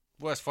the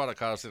worst fight night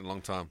card I've seen in a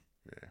long time.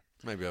 Yeah.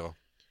 Maybe ever.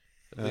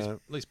 At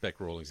least Beck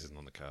Rawlings isn't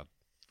on the card.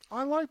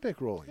 I like Beck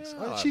Rawlings.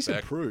 Yeah, I like She's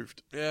Beck.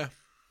 improved. Yeah,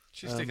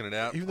 she's sticking it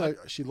out. Even though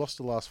she lost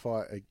the last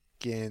fight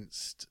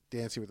against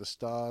Dancing with the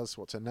Stars,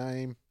 what's her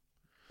name?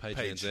 Paige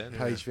Van Zandt.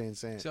 Paige Van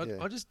Zandt. See,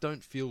 I just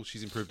don't feel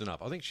she's improved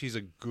enough. I think she's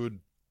a good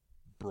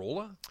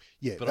brawler,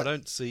 Yeah, but I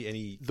don't see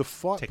any. The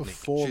fight technique.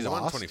 before She's a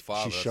last,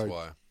 125, she that's showed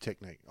why.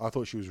 technique. I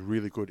thought she was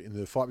really good in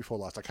the fight before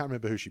last. I can't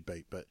remember who she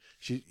beat, but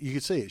you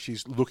could see it.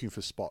 She's looking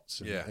for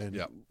spots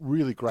and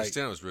really great.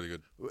 Christina was really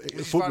good.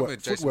 She's Footwork, fighting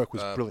with Jason- footwork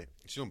was brilliant.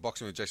 She's doing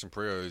boxing with Jason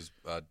Perillo, who's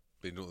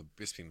been doing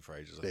the Bisping for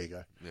ages. I There you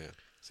think. go. Yeah,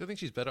 So I think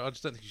she's better. I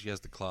just don't think she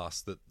has the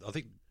class that I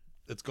think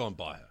it's gone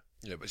by her.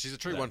 yeah, but she's a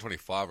true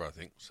 125er, I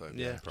think. So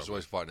Yeah, she's probably.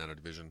 always fighting out of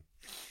division.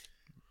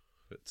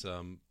 But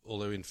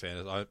although in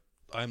fairness,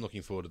 I am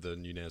looking forward to the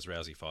Nunes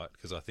Rousey fight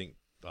because I think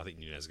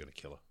Nunes is going to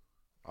kill her.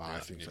 I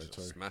think so She'll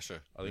too. Smash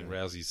her. I think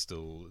Rousey's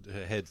still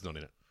her head's not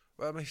in it.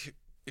 Well, I mean,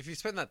 if you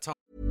spend that time.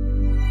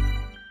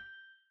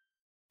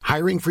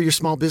 Hiring for your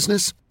small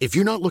business? If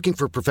you're not looking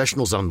for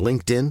professionals on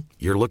LinkedIn,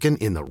 you're looking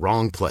in the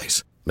wrong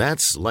place.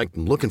 That's like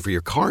looking for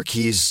your car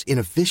keys in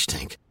a fish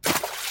tank.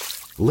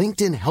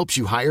 LinkedIn helps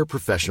you hire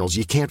professionals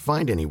you can't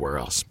find anywhere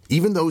else,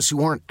 even those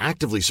who aren't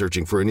actively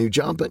searching for a new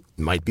job but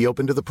might be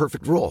open to the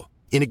perfect role.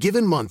 In a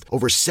given month,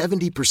 over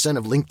 70%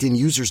 of LinkedIn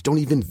users don't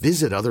even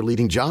visit other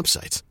leading job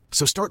sites.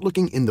 So start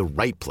looking in the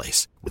right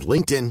place. With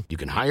LinkedIn, you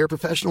can hire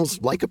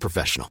professionals like a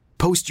professional.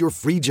 Post your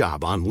free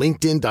job on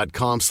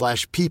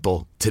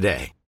linkedin.com/people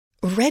today.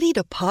 Ready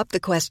to pop the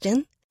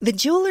question? The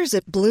jewelers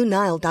at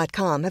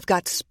BlueNile.com have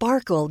got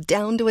sparkle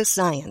down to a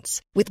science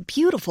with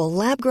beautiful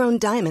lab-grown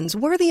diamonds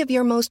worthy of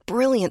your most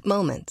brilliant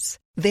moments.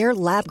 Their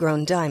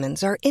lab-grown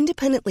diamonds are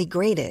independently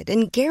graded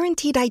and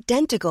guaranteed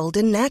identical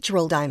to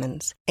natural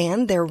diamonds,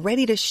 and they're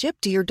ready to ship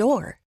to your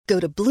door. Go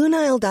to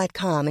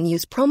BlueNile.com and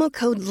use promo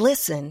code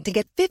LISTEN to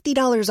get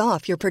 $50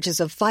 off your purchase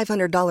of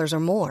 $500 or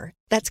more.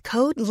 That's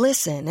code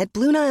LISTEN at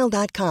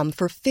BlueNile.com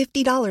for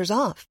 $50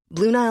 off.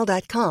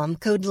 BlueNile.com,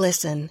 code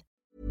LISTEN.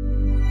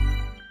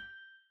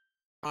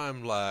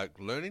 I'm like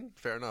learning.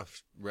 Fair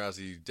enough.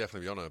 Rousey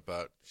definitely be on her,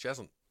 but she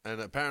hasn't.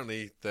 And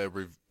apparently they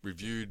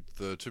reviewed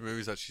the 2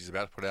 movies that she's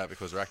about to put out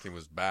because her acting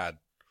was bad.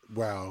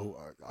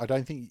 Well, I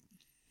don't think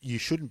you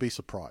shouldn't be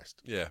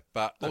surprised. Yeah,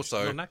 but No, she's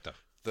also not an actor.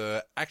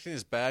 the acting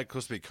is bad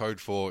because we code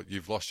for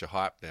you've lost your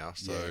hype now,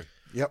 so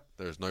Yep.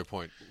 there's no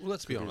point. Well,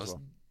 let's be honest.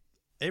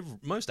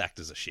 Most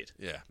actors are shit.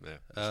 Yeah,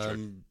 it's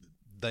true.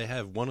 They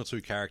have 1 or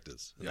 2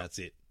 characters, and Yep. that's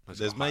it. That's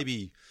There's got hype.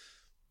 maybe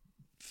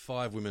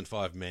 5 women,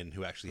 5 men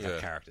who actually have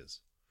characters.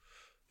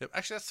 Yep,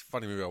 actually, that's a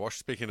funny movie I watched.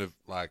 Speaking of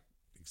like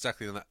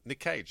exactly that, Nick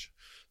Cage,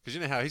 because you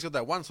know how he's got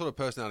that one sort of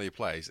personality he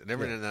plays, and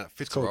everything in that It's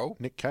fits a called role.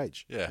 Nick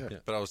Cage. Yeah.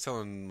 But I was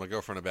telling my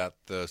girlfriend about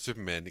the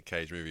Superman Nick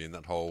Cage movie and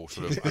that whole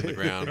sort of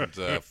underground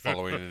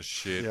following and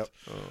shit. Yep.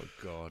 Oh,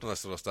 God. All that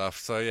sort of stuff.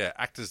 So, yeah,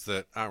 actors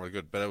that aren't really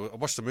good. But I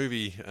watched a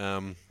movie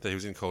that he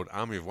was in called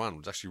Army of One. It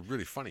was actually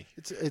really funny.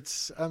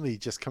 It's only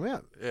just come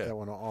out. Yeah. That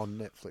one on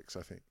Netflix,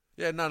 I think.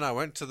 Yeah, no, I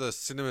went to the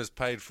cinemas,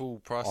 paid full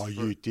price. Oh, for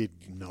you it. did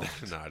not.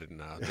 No, I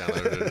didn't. I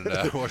downloaded it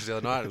and watched it the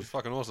other night. It was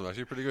fucking awesome,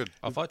 actually. Pretty good.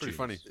 I'll fight Pretty you.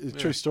 funny. It's a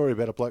true story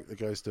about a bloke that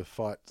goes to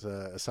fight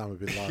Osama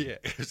bin Laden. Yeah,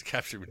 it was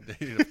captured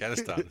in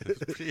Afghanistan. It was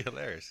pretty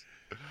hilarious.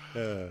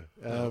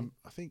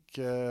 I think,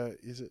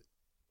 is it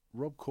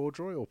Rob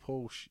Corddry or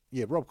Paul?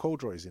 Rob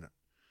Corddry's in it.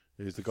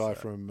 Who's the guy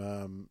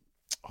from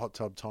Hot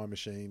Tub Time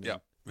Machine?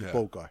 Yep. The Yeah.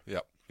 bald guy.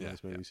 Yep. In Yeah.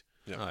 those movies.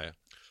 Yeah. Oh, yeah.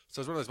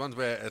 So it's one of those ones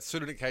where it's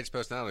suited Nick Cage's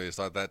personality. It's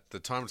like that the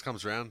time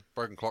comes around,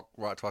 broken clock,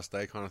 right twice a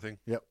day kind of thing.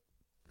 Yep.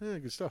 Yeah,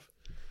 good stuff.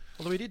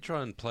 Although he did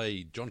try and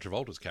play John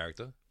Travolta's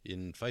character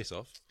in Face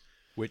Off,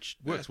 which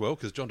works well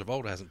because John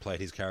Travolta hasn't played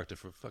his character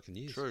for fucking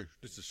years. True.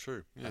 This is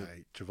true. Yeah.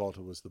 Hey,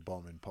 Travolta was the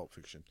bomb in Pulp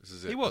Fiction. This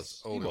is it. He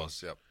was. He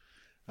was. Yep.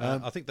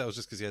 I think that was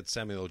just because he had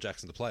Samuel L.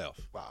 Jackson to play off.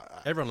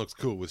 Everyone looks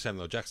cool with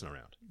Samuel L. Jackson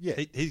around. Yeah.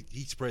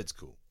 He spreads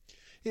cool.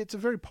 Yeah, it's a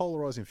very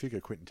polarizing figure,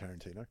 Quentin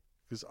Tarantino.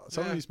 Because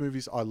some of these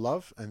movies I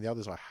love and the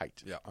others I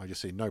hate. Yeah. I just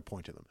see no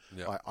point in them.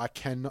 Yeah. I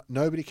cannot.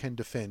 Nobody can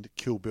defend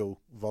Kill Bill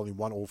Volume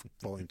 1 or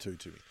Volume 2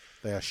 to me.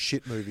 They are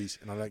shit movies,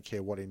 and I don't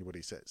care what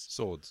anybody says.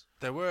 Swords.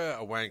 They were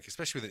a wank,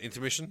 especially with an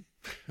intermission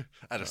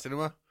at a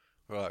cinema.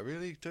 We're like,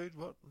 really, dude?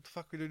 What the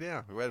fuck we do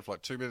now? We waited for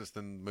like 2 minutes,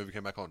 then the movie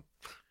came back on.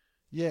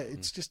 Yeah,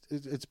 it's just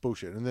it's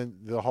bullshit. And then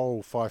the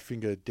whole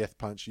 5-finger death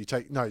punch. You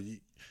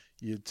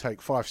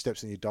take 5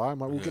 steps and you die. I'm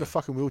like, we'll get a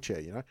fucking wheelchair,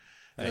 you know.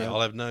 Hey,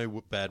 I'll have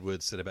no bad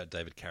words said about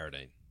David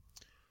Carradine.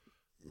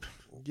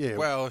 Yeah.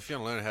 Well, if you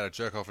want to learn how to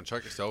jerk off and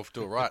choke yourself,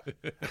 do it right.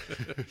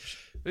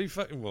 He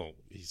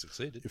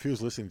succeeded. If he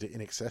was listening to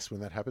In Excess when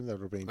that happened, that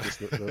would have been just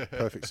the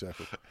perfect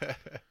circle.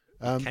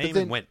 Came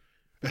and went.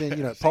 But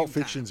then, Pulp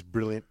Fiction's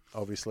brilliant,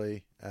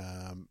 obviously.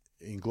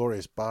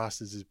 Inglourious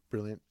Basterds is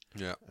brilliant.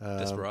 Yeah.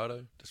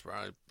 Desperado.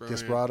 Brilliant.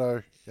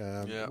 Desperado.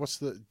 Yeah. What's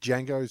the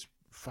Django's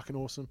fucking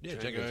awesome. Yeah,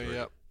 Django,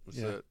 Django's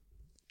yep.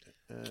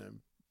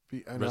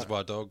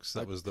 Reservoir Dogs.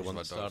 That was the one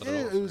that started Yeah,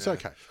 it off. it was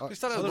okay. We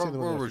started with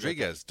Robert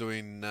Rodriguez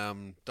doing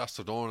Dust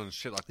Till Dawn and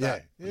shit like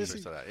that. Yeah.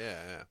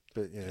 Yeah.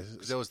 But yeah,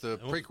 'Cause there was the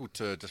prequel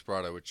to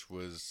Desperado, which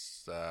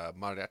was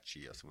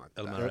Mariachi or something like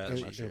El that.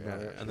 Mariachi.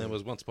 Mariachi. And there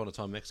was Once Upon a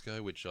Time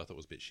Mexico, which I thought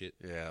was a bit shit.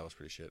 Yeah, that was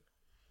pretty shit.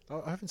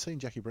 I haven't seen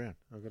Jackie Brown.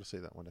 I've got to see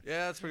that one day.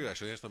 Yeah, that's pretty good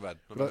actually. It's not bad.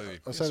 Not But bad movie.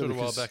 I I say saw that it a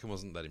while because back and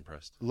wasn't that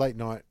impressed. late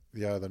night,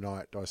 the other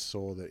night, I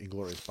saw that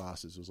Inglourious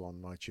Basterds was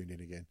on. I tuned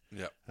in again.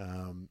 Yeah.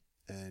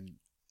 And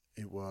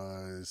it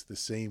was the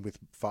scene with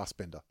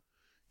Fassbender.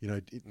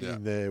 In Yeah.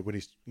 there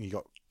when he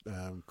got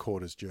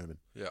caught as German.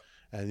 Yeah.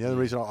 And the other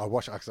reason I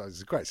watched it,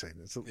 it's a great scene.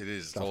 It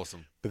is. It's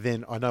awesome. But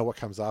then I know what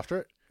comes after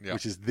it, Yeah.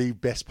 which is the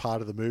best part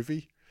of the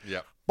movie.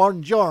 Yeah.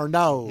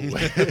 Buongiorno.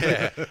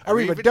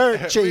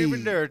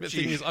 Arrivederci. The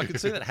thing is, I could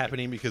see that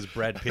happening because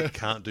Brad Pitt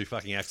can't do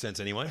fucking accents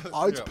anyway.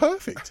 Oh, it's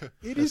perfect.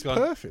 It is gone.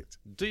 perfect.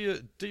 Do your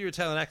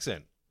Italian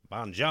accent.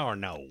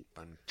 Buongiorno.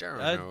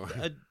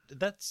 Buongiorno.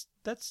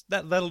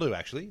 That'll do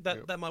actually.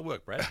 That might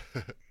work, Brad.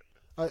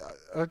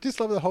 I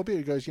just love the whole bit.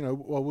 He goes,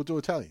 well, we'll do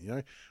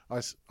Italian. I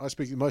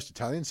speak the most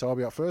Italian, so I'll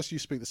be up first. You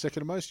speak the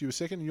second most. You're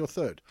second, and you're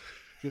third.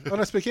 I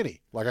don't speak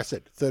any. Like I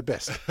said, third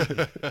best.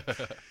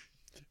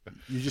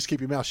 You just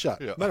keep your mouth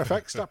shut. Yeah. Matter of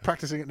fact, start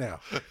practicing it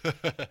now.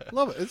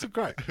 Love it. It's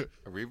great.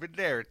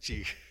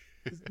 Arrivederci.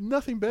 There's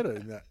nothing better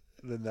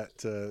than that.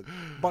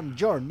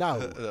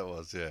 Buongiorno. That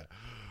was, yeah.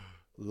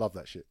 Love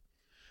that shit.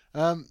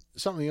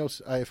 Something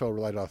else AFL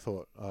related I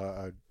thought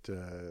I'd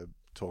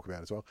talk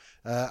about as well.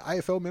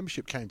 AFL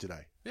membership came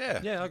today. Yeah.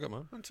 Yeah, I got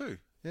mine. Mine too.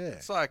 Yeah.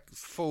 It's like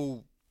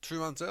full 2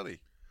 months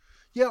early.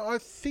 Yeah, I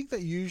think they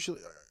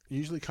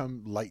usually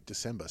come late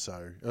December,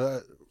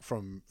 so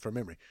from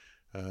memory.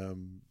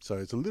 So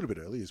it's a little bit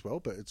early as well,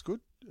 but it's good.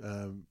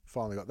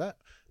 Finally got that.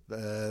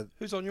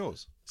 Who's on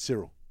yours?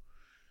 Cyril.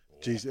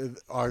 Jeez,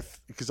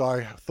 because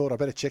I thought I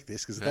better check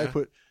this because they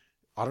put.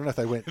 I don't know if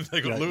they went. They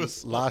got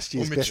Lewis last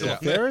year's or best Mitchell. of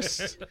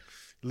Ferris.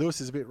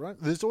 Lewis is a bit right.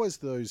 There's always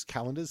those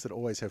calendars that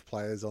always have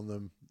players on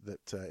them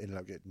that ended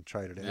up getting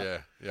traded out.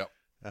 Yeah, yep.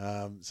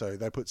 So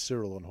they put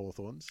Cyril on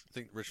Hawthorns. I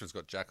think Richmond's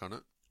got Jack on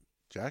it.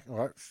 Jack, all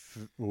right.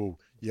 Well,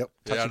 yep.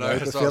 Yeah, I Touch and know. go,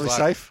 but So I was fairly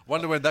like, safe.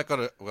 Wonder when that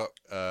got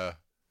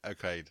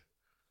okayed.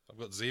 I've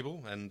got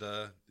Zeeble, and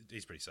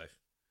he's pretty safe.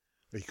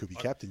 He could be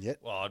captain yet.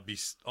 Well, I'd be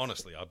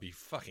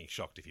fucking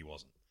shocked if he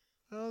wasn't.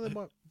 Oh, they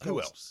might. Who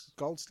else?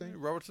 Goldstein.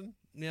 Robertson?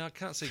 Now I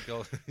can't see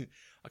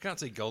I can't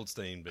see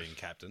Goldstein being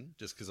captain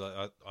just because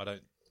I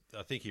don't.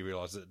 I think he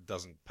realises it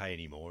doesn't pay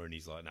anymore, and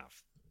he's like, nah.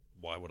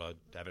 Why would I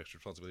have extra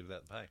responsibility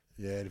without the pay?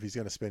 Yeah, and if he's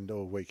going to spend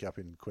all week up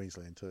in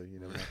Queensland too, you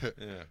never know.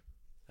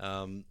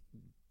 Yeah.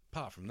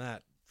 Apart from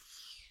that,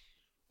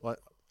 Like,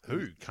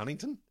 who?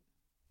 Cunnington?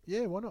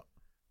 yeah, why not?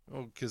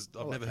 Oh, because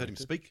I've like never heard him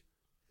Cunnington. speak.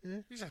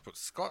 You just have to put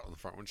Scott on the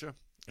front, wouldn't you?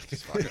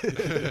 Just fuck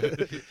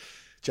it.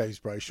 James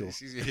Brayshaw.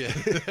 Yeah.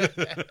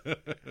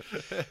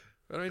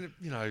 I mean,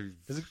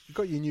 Has it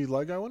got your new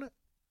logo on it?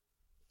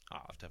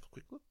 I'll have to have a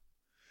quick look.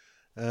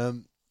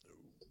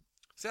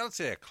 see, I'd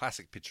say a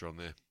classic picture on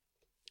there.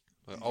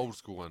 An old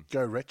school one.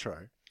 Go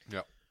retro.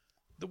 Yep.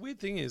 The weird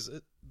thing is,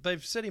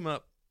 they've set him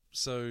up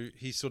so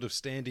he's sort of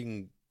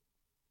standing,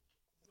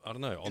 I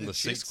don't know, on In the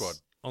cheer seats, squad.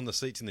 on the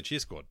seats in the cheer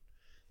squad.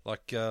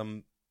 Like, Yeah,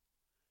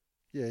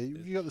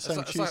 you got the same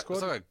It's cheer like, squad.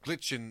 it's like a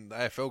glitch in the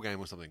AFL game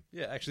or something.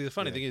 yeah, actually, the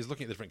funny thing is,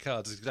 looking at the different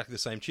cards, it's exactly the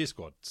same cheer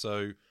squad.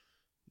 So,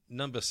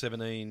 number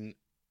 17,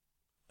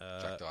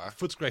 Jack Dyer.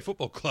 Footscray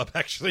Football Club,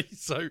 actually.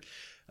 So,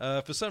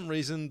 for some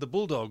reason, the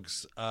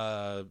Bulldogs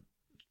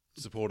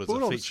supporters are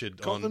Bulldogs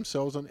featured got on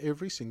themselves on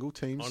every single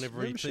team's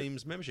every membership.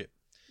 team's membership.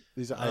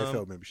 These are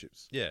AFL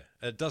memberships. Yeah,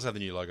 it does have the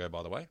new logo,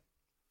 by the way.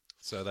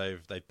 So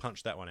they've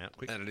punched that one out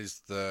quick, And it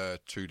is the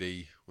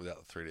 2D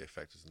without the 3D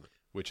effect, isn't it?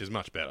 which is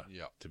much better.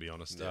 Yeah. To be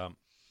honest, Yeah.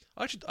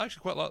 I actually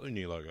quite like the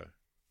new logo.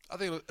 I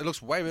think it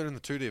looks way better in the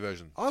 2D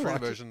version. I 3D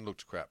liked it. version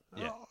looked crap.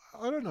 Yeah.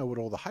 I don't know what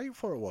all the hate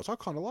for it was. I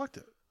kind of liked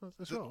it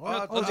as well. I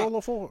I was think-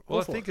 all for it. Well,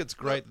 I think it's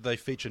great that they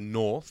feature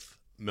North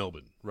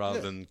Melbourne rather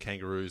Yeah. than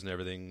kangaroos and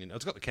everything.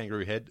 It's got the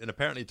kangaroo head, and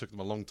apparently it took them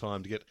a long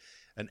time to get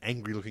an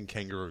angry-looking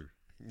kangaroo.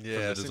 Yeah,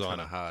 the it's kind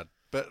designer. of hard.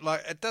 But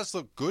like, it does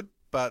look good,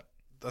 but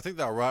I think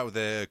they're right with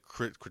their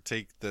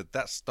critique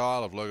that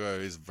style of logo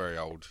is very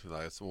old.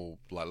 Like, it's all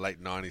like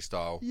late 90s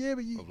style. Yeah,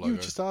 but of you were logo.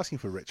 just asking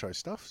for retro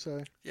stuff,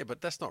 so Yeah,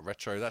 but that's not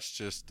retro. That's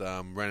just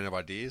random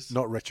ideas.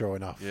 not retro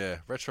enough. Yeah,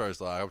 retro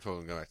is like, I'm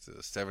talking going back to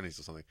the 70s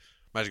or something.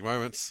 Magic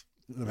Moments.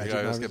 The There Magic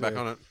you go, let's get back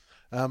Moments,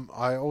 on it.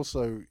 I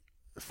also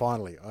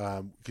finally,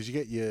 because you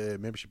get your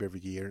membership every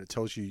year, and it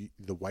tells you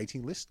the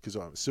waiting list. Because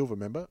I'm a silver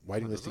member,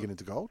 waiting list to get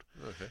into gold,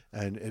 Okay.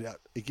 and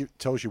it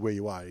tells you where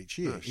you are each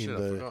year. Oh, shit, in I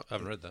the forgot. I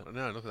haven't read that.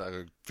 No, look at that. I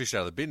got fish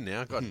out of the bin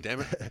now. God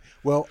damn it.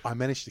 well, I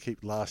managed to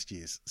keep last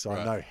year's, so I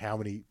Right. know how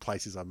many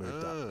places I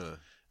moved up,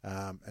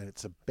 Ah, and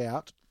it's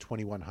about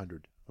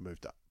 2,100 I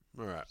moved up.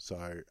 all right.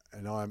 So,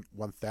 and I'm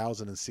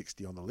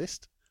 1,060 on the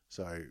list.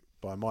 So,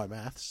 by my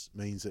maths,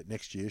 means that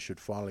next year should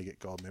finally get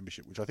gold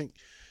membership. Which I think,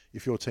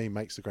 if your team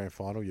makes the grand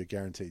final, you're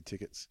guaranteed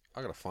tickets.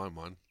 I got to find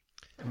one.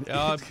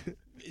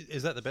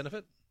 Is that the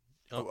benefit?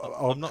 Oh,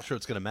 I'm not sure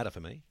it's going to matter for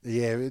me.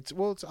 Yeah, it's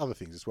other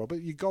things as well,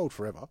 but you're gold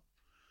forever.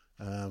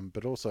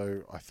 But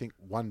also, I think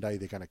one day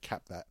they're going to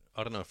cap that.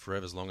 I don't know if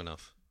forever's long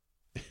enough.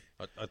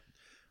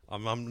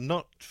 I'm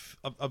not.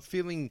 I'm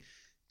feeling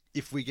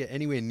if we get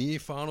anywhere near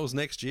finals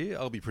next year,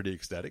 I'll be pretty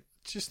ecstatic.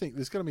 Just think,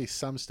 there's going to be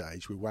some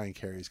stage where Wayne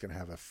Carey is going to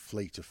have a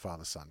fleet of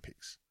father-son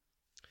picks.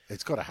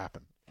 It's got to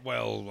happen.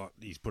 Well,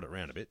 he's put it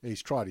around a bit.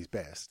 He's tried his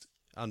best.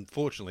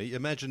 Unfortunately,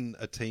 imagine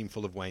a team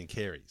full of Wayne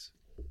Careys.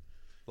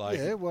 Like,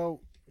 Yeah,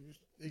 well,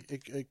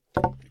 it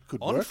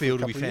could on work for a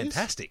field would be couple of years.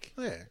 fantastic.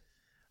 Yeah.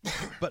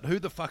 But who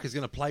the fuck is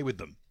going to play with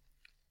them?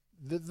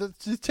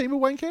 The team of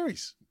Wayne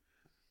Careys.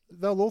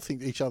 They'll all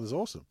think each other's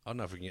awesome. I don't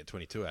know if we can get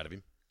 22 out of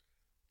him.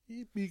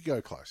 You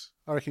go close.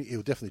 I reckon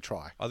he'll definitely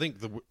try. I think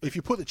If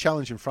you put the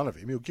challenge in front of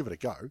him, he'll give it a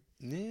go.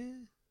 yeah,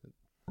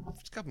 a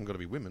couple of them got to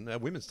be women. Our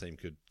women's team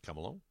could come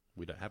along.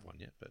 We don't have one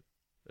yet, but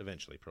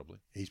eventually, probably.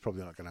 He's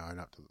probably not going to own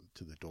up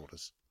to the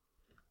daughters.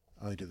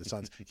 Only to the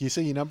sons. Can you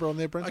see your number on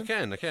there, Brendan?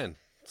 I can.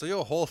 So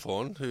you're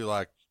Hawthorn, who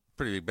like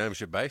pretty big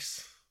membership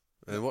base.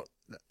 And what?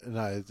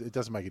 No, it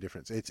doesn't make a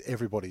difference. It's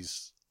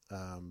everybody's.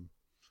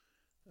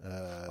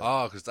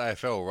 Oh, because it's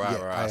AFL, right?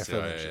 yeah, right. I AFL see,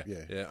 membership,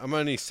 yeah. yeah. I'm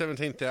only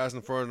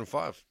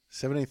 17,405.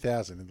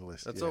 17,000 in the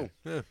list. That's yeah. all.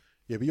 Yeah.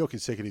 Yeah, but your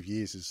consecutive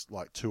years is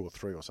like 2 or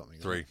 3 or something.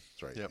 isn't Three. it?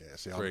 3. Yep, Yeah,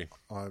 see, 3.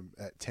 I'm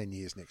at 10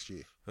 years next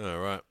year. All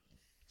right.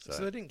 So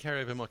they didn't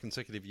carry over my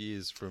consecutive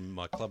years from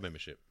my club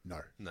membership. No,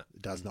 No.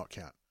 it does not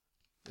count.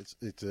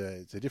 It's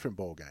a different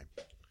ball game.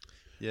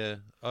 Yeah,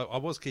 I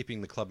was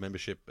keeping the club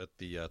membership at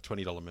the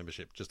 $20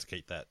 membership just to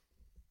keep that.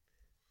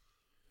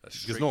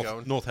 That's Because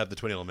going. North have the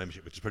 $20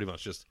 membership, which is pretty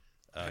much just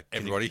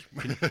Everybody.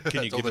 Can you That's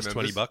all give us the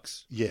 $20?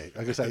 members. Yeah,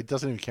 like I say, it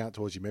doesn't even count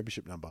towards your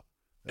membership number.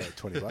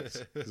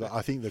 $20. 'Cause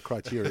I think the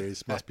criteria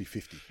must be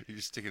 50. You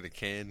just stick it in a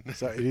can.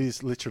 So it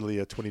is literally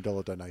a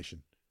 $20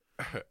 donation.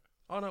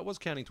 Oh no, it was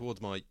counting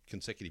towards my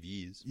consecutive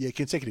years. Yeah,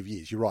 consecutive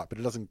years. You're right, but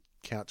it doesn't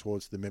count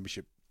towards the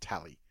membership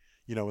tally.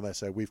 You know when they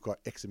say we've got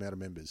X amount of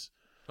members,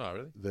 Oh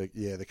really?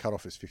 the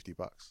cutoff is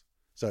 $50.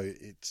 So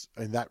it's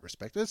in that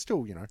respect, it's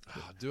still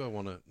Do I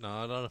want to? No,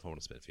 I don't know if I want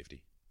to spend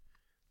 50.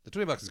 The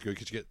 $20 is good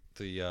because you get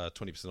the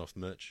 20% off the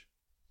merch.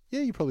 yeah,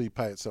 you probably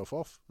pay itself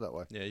off that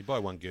way. Yeah, you buy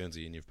one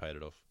Guernsey and you've paid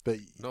it off. But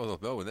No,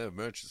 North Melbourne, their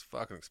merch is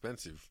fucking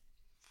expensive.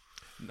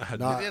 No, No.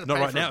 not You had to pay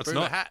right for now. a It's Boomer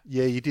not. hat.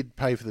 yeah, you did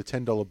pay for the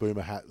 $10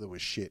 Boomer hat that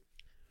was shit.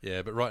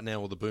 Yeah, but right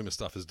now all the Boomer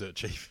stuff is dirt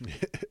cheap.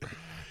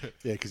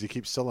 Yeah, because he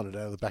keeps selling it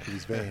out of the back of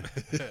his van.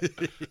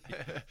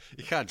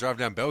 You can't drive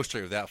down Bell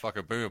Street without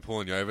fucking Boomer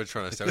pulling you over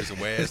trying to sell you some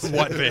wares.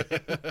 White van.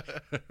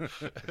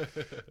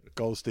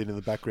 Goldstein in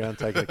the background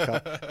taking a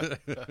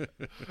cut.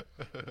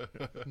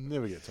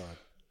 Never get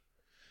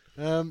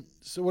tired.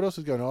 So what else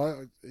is going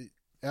on?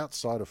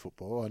 Outside of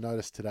football, I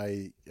noticed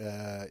today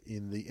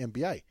in the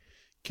NBA,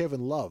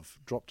 Kevin Love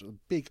dropped a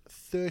big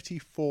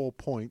 34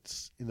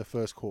 points in the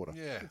first quarter.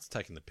 Yeah. It's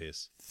taking the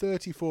piss.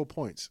 34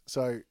 points.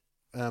 So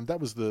that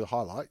was the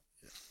highlight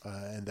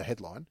and the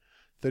headline.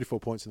 34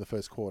 points in the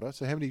first quarter.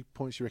 So how many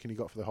points do you reckon he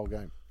got for the whole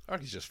game? I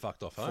reckon he's just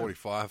fucked off home.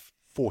 45,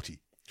 40.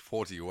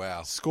 40,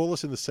 wow.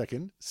 Scoreless in the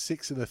second,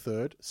 6 in the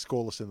third,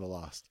 scoreless in the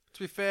last. To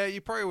be fair,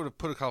 you probably would have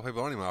put a couple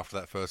people on him after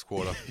that first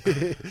quarter.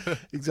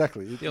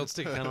 Exactly. The old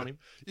stick count on him.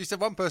 You said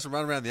one person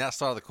run around the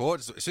outside of the court.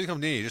 As soon as he comes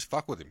near you, just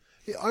fuck with him.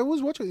 Yeah, I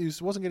was watching. He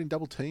wasn't getting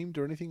double teamed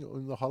or anything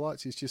in the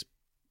highlights. He's just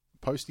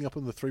posting up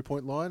on the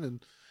 3-point line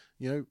and,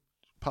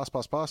 pass,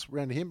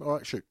 round to him. All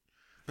right, shoot.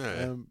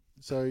 Yeah.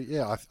 So,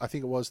 yeah, I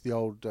think it was the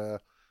old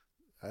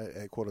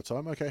at quarter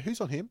time. Okay, who's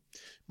on him?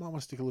 Might want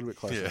to stick a little bit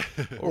closer.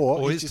 Yeah.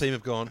 Or he's his just- team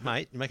have gone,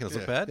 mate, you're making us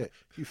look bad. Yeah,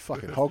 you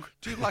fucking hog.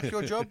 Do you like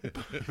your job?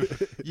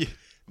 You,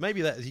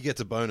 Maybe that he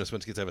gets a bonus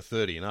once he gets over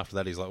 30, and after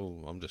that he's like,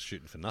 "Oh, I'm just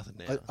shooting for nothing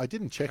now." I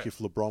didn't check if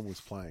LeBron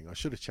was playing. I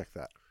should have checked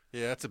that.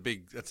 Yeah, that's a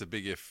big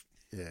if.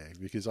 Yeah,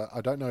 because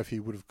I don't know if he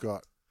would have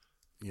got,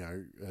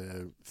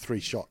 3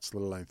 shots,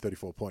 let alone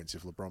 34 points,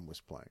 if LeBron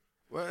was playing.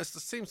 Well, it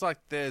seems like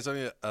there's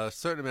only a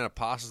certain amount of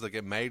passes that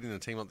get made in a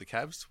team like the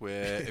Cavs,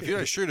 where if you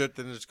don't shoot it,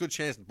 then there's a good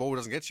chance the ball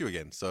doesn't get you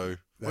again. So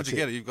once you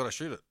get it, you've got to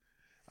shoot it.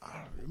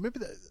 Remember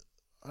that?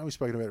 I know we've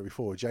spoken about it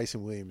before.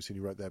 Jason Williamson,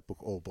 who wrote that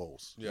book, All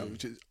Balls,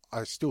 which is,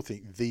 I still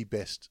think, the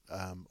best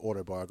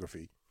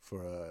autobiography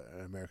for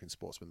an American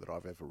sportsman that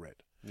I've ever read.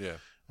 Yeah.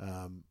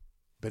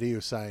 But he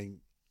was saying,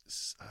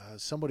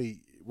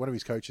 one of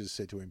his coaches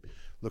said to him,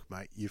 "Look,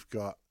 mate, you've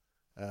got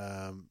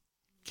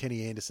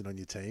Kenny Anderson on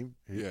your team.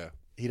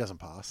 He doesn't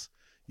pass.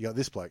 You got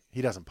this bloke.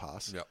 He doesn't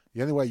pass. Yep.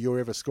 The only way you're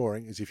ever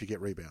scoring is if you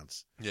get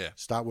rebounds. Yeah.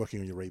 Start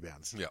working on your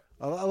rebounds." Yeah.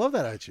 I love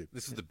that attitude.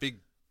 This is the big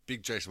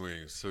Jason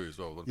Williams too as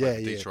well.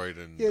 Detroit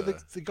and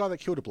the guy that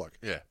killed a bloke.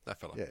 Yeah, that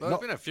fella. Yeah, Well,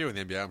 there's been a few in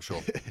the NBA, I'm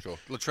sure.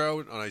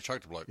 Latrell, I know he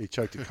choked a bloke. He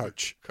choked a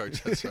coach.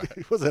 Coach, that's right.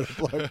 He wasn't a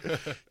bloke.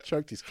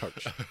 Choked his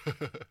coach.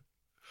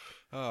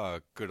 Oh,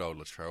 good old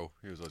Latrell.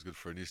 He was always good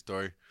for a news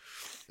story.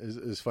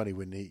 It was funny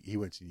when he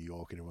went to New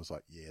York and everyone was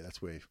like, "Yeah,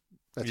 that's where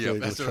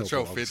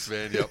Latrell fits,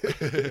 man. Yep.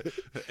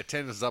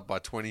 Attendance is up by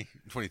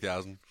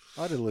 20,000.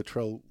 I had a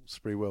Latrell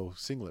Sprewell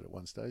singlet at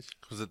one stage.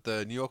 Was it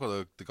the New York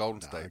or the Golden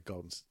State?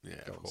 Golden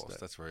of course. State.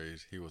 That's where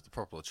he was the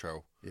proper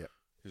Latrell. Yeah.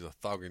 He was a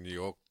thug in New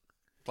York.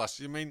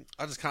 Plus,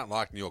 I just can't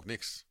like New York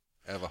Knicks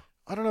ever.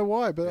 I don't know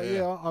why, but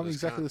Yeah, I'm I just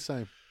exactly can't. the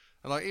same.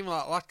 And like even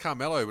like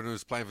Carmelo when he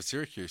was playing for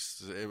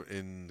Syracuse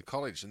in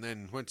college, and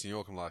then went to New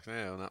York. I'm like,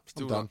 no,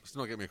 still done.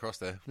 not getting me across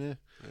there. Yeah.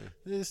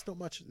 There's not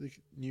much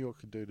New York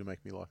can do to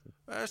make me like them.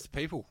 That's the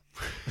people.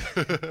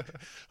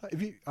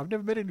 I've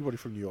never met anybody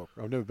from New York.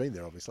 I've never been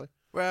there, obviously.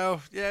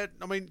 Well, yeah.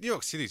 I mean, New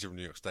York City's from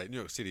New York State. New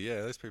York City,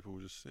 yeah. Those people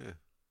were just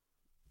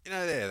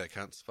that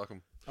cunts. Fuck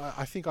them.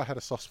 I think I had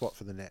a soft spot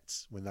for the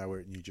Nets when they were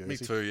at New Jersey. Me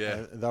too,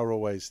 yeah. They were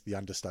always the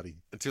understudy.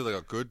 Until they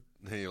got good,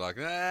 and then you're like,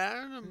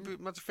 I'm not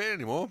much a fan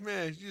anymore.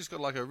 Yeah, you just got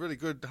like a really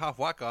good half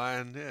white guy,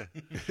 and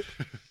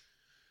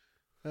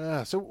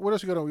yeah. So what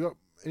else we got on? We got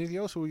anything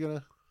else? Or are we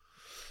gonna?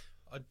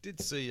 I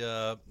did see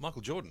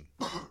Michael Jordan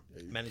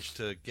managed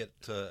to get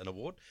an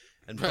award,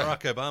 and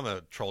Barack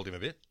Obama trolled him a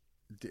bit.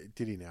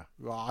 Did he now?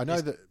 Well, I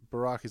know that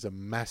Barack is a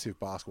massive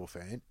basketball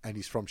fan, and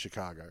he's from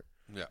Chicago.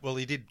 Yeah. Well,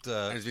 he did.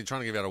 And he's been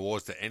trying to give out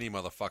awards to any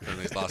motherfucker in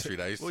these last few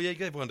days. Well, yeah, he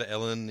gave one to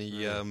Ellen.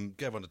 He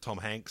gave one to Tom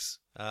Hanks,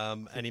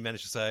 and he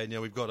managed to say,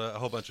 we've got a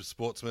whole bunch of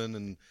sportsmen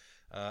and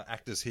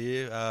actors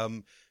here.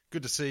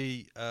 Good to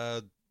see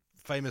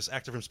famous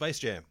actor from Space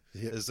Jam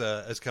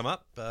has come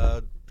up.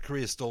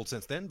 Career's stalled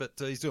since then, but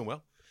he's doing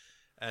well.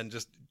 And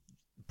just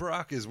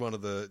Barack is one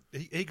of the.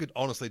 He could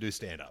honestly do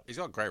stand up. He's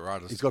got great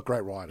writers. He's got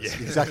great writers.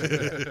 Yeah. Exactly.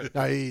 Yeah.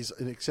 No, he's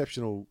an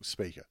exceptional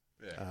speaker.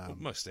 Yeah. Well,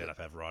 most stand up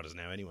have writers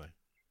now, anyway.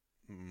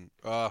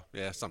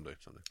 Yeah, some do.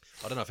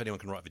 I don't know if anyone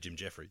can write for Jim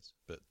Jeffries,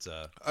 but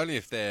only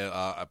if they're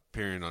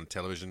appearing on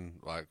television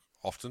like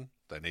often.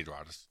 They need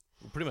writers.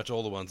 Pretty much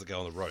all the ones that go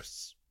on the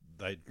roasts,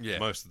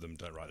 most of them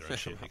don't write their own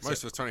shit.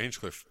 Most of it's Tony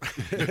Hinchcliffe.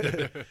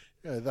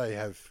 They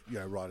have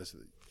writers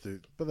that do,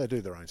 but they do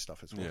their own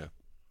stuff as well. Yeah.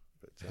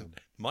 But,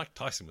 Mike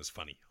Tyson was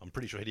funny. I'm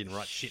pretty sure he didn't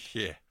write shit.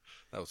 Yeah,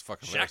 that was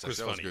fucking Shaq hilarious. was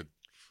That funny. good.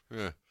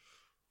 Yeah.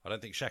 I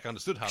don't think Shaq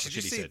understood half the Did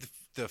you shit he see said.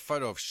 the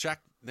photo of Shaq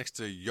next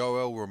to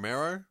Yoel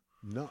Romero?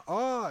 no.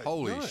 Oh,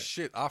 Holy no.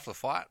 shit! After the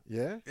fight,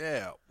 Yeah.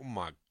 yeah. Oh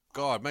my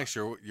god, makes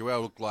sure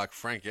Yoel look like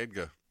Frank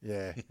Edgar.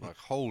 Yeah. Like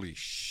holy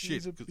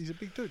shit! He's a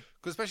big dude.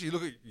 Because especially you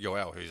look at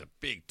Yoel, who's a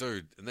big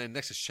dude, and then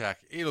next to Shaq,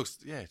 he looks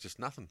just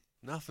nothing.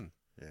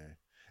 Yeah.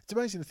 It's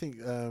amazing to think.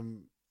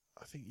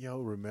 I think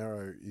Yoel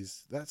Romero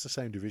that's the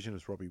same division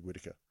as Robbie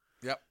Whittaker.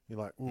 Yep. You're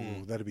like,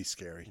 ooh, that'd be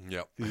scary.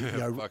 Yep.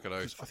 Fuck it,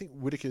 'cause I think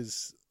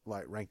Whittaker's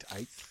like ranked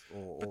 8th.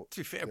 Or to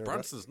be fair, thereabouts.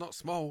 Brunson's not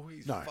small.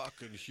 He's No.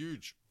 fucking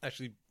huge.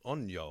 Actually,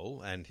 on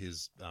Yoel and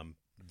his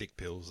dick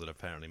pills that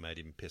apparently made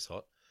him piss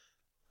hot.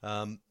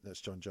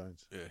 That's John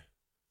Jones. Yeah.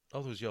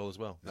 Oh, there was Yoel as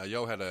well. No,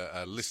 Yoel had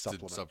a listed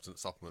Supplement.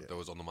 supplement that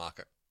was on the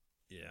market.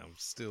 Yeah, I'm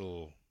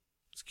still.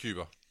 It's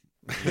Cuba.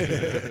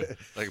 They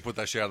can put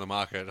that shit on the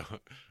market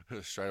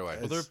straight away.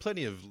 Well, there are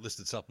plenty of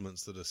listed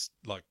supplements that are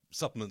like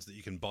supplements that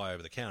you can buy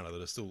over the counter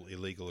that are still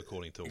illegal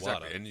according to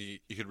Exactly, WADA. and you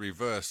could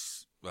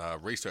reverse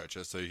research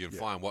it so you can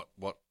find what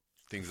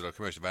things that are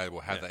commercially available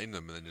have that in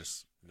them, and then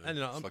just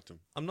select them.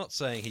 I'm not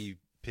saying he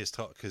pissed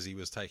hot because he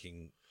was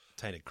taking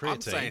tainted creatine.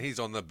 I'm saying he's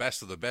on the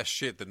best of the best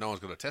shit that no one's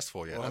got a test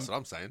for yet. Well, That's what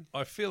I'm saying.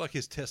 I feel like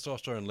his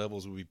testosterone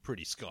levels would be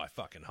pretty sky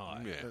fucking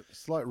high. Yeah,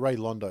 It's like Ray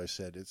Londo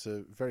said. It's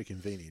very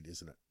convenient,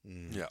 isn't it?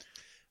 yeah.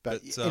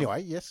 But, But,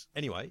 anyway, yes.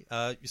 Anyway,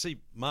 you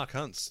see, Mark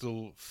Hunt's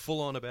still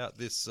full on about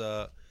this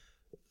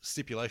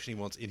stipulation he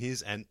wants in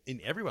his and in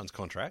everyone's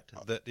contract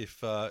that if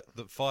the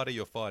fighter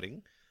you're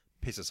fighting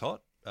pisses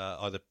hot,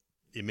 either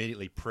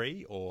immediately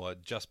pre or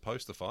just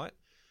post the fight,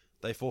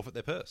 they forfeit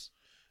their purse.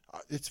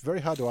 It's very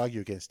hard to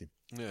argue against him.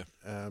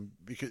 Yeah.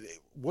 Because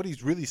what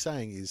he's really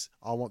saying is,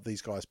 I want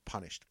these guys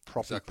punished,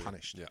 properly Exactly.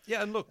 punished. Yeah.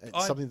 Yeah, and look,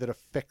 It's something that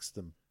affects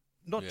them.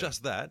 not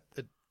just that.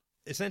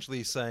 essentially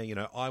he's saying, you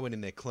know, I went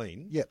in there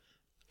clean. Yep.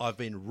 I've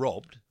been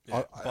robbed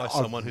I- by I've-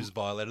 someone who's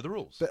violated the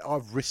rules. But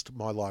I've risked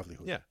my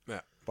livelihood. Yeah.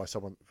 By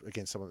someone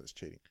against someone that's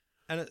cheating.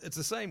 And it's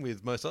the same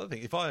with most other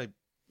things.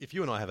 If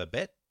you and I have a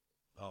bet,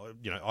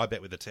 you know, I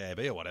bet with the TAB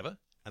or whatever,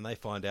 and they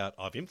find out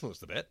I've influenced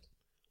the bet,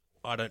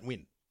 I don't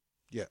win.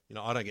 Yeah. You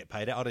know, I don't get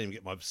paid out. I don't even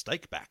get my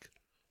stake back.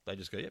 They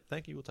just go, yep,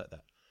 thank you, we'll take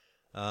that.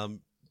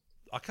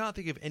 I can't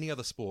think of any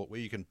other sport where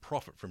you can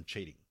profit from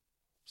cheating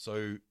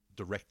so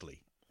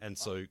directly and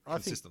so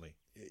consistently.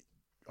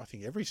 I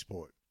think every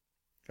sport.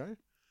 Okay.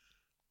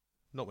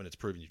 Not when it's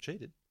proven you've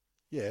cheated.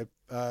 Yeah.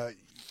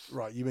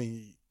 Right. You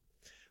mean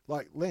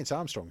like Lance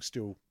Armstrong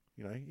still?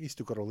 You know, he's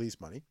still got all his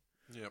money.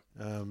 Yep.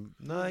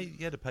 No,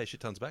 he had to pay shit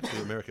tons back to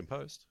the American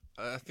Post.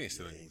 I think it's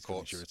still in he's got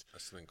courts. insurance.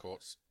 It's still in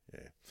courts.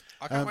 Yeah.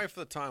 I can't wait for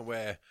the time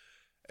where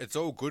it's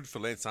all good for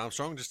Lance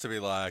Armstrong just to be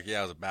like, yeah,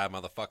 I was a bad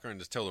motherfucker and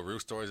just tell the real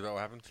stories about what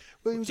happened.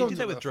 Well, he was He on did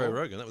that with Joe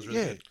Rogan. That was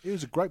really good. it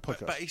was a great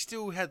podcast. But he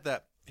still had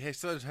that. He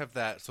still have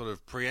that sort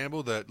of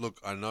preamble that, look,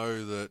 I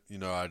know that, you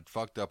know, I'd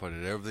fucked up, I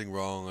did everything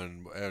wrong,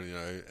 and you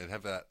know, and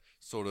have that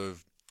sort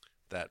of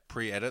that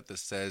pre-edit that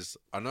says,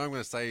 I know I'm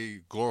going to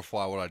say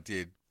glorify what I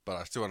did, but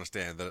I still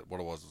understand that what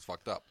it was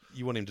fucked up.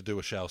 You want him to do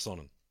a Shao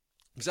Sonnen.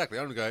 Exactly.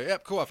 I'm going to go,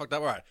 yep, cool, I fucked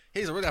up. All right.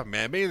 Here's a really happened,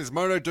 man. Me and this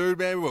moto dude,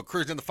 man, we were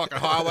cruising down the fucking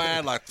highway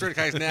at like 300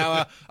 k's an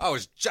hour. I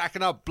was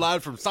jacking up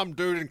blood from some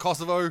dude in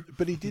Kosovo.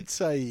 But he did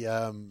say,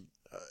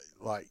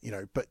 like, you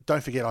know, but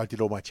don't forget I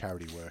did all my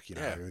charity work, you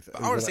know. Yeah. with-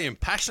 But I want with- to see him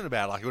passionate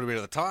about it like it would have been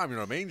at the time, you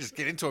know what I mean? Just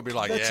get into it and be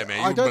like, That's- yeah, man,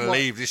 I you don't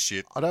believe like- this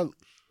shit. I don't.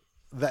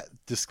 That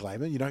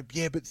disclaimer, you know,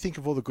 yeah, but think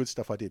of all the good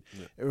stuff I did.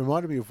 Yeah. It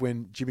reminded me of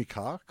when Jimmy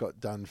Carr got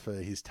done for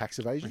his tax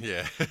evasion.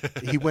 Yeah.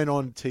 He went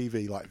on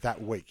TV like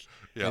that week,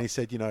 Yeah. and he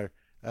said, you know,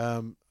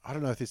 I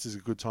don't know if this is a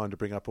good time to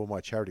bring up all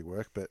my charity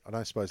work, but I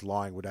don't suppose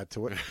lying would add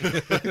to it.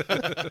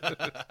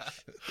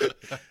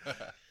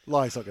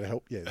 Lying's not going to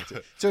help. Yeah, that's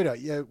it. So anyway,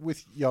 yeah,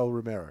 with Yoel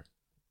Romero,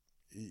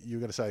 you were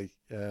going to say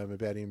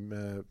about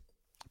him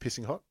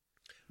pissing hot?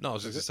 No, I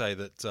was just going to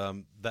say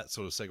that that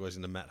sort of segues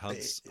into Matt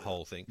Hunt's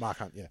whole thing. Mark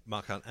Hunt, yeah.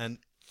 Mark Hunt. And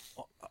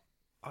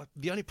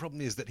the only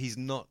problem is that he's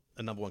not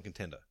a number one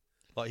contender.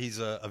 Like, he's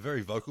a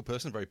very vocal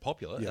person, very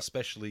popular, Yep.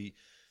 especially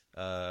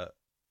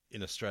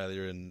in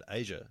Australia and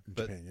Asia.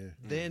 But Japan, yeah.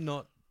 they're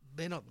not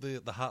the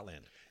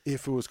heartland.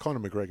 If it was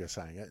Conor McGregor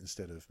saying it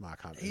instead of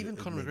Mark Hunt. Even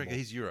it'd Conor mean McGregor, more.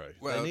 he's Euro.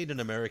 Well, they need an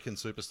American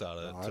superstar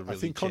to really I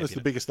think Conor's champion the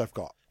it. biggest they've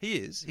got. He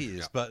is,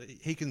 Yeah. but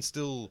he can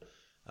still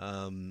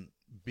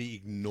be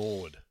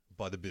ignored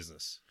by the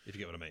business, if you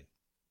get what I mean.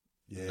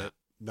 Yeah.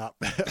 No.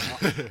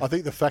 I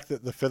think the fact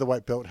that the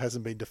featherweight belt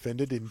hasn't been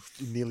defended in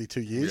nearly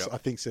 2 years, Yep. I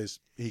think says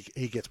he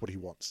gets what he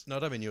wants. No, I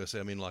don't mean USA,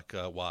 I mean like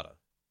WADA.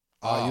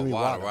 You mean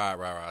WADA, WADA.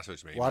 right. I see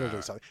what you mean. WADA Right,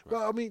 does something. right.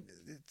 Well, I mean,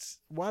 it's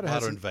WADA WADA in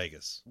hasn't.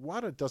 Vegas.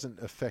 WADA doesn't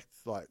affect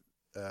like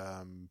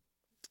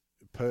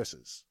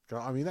purses.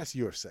 I mean, that's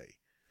UFC.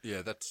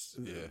 Yeah, that's,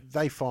 yeah.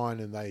 They fine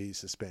and they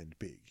suspend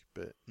big,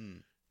 but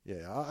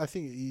yeah, I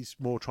think he's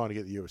more trying to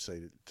get the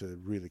UFC to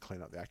really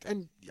clean up the act.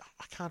 And yeah,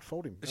 I can't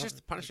fault him. It's just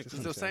I punishment just because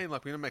they're understand. saying,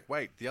 like, we're going to make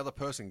weight. The other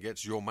person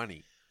gets your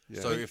money.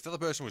 Yeah. So if the other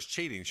person was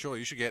cheating, sure,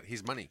 you should get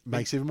his money.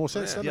 Makes even more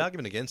sense. Yeah. doesn't The it?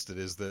 argument against it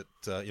is that,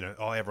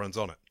 everyone's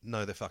on it.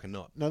 No, they're fucking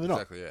not. No, they're not.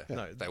 Exactly, yeah.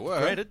 No, They were.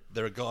 Granted,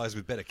 there are guys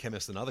with better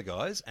chemists than other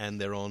guys,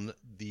 and they're on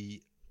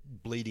the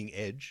bleeding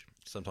edge,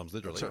 sometimes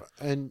literally.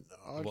 And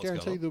I What's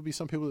guarantee going on? there'll be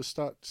some people that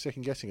start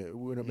second guessing it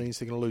when it means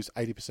they're going to lose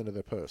 80% of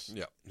their purse,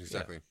 Yeah,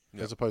 exactly.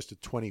 Yeah. as opposed to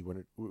 20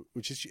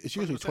 which is it's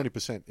usually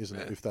 20%, isn't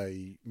it? Yeah. If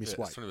they miss Yeah,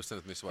 weight, it's 20%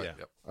 of this weight. Yeah.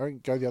 Yep. I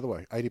think go the other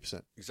way,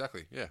 80%.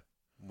 Exactly, yeah.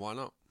 Why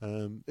not?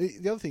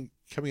 The other thing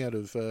coming out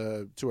of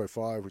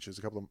 205, which is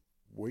a couple of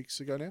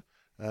weeks ago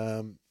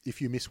now,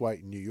 if you miss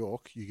weight in New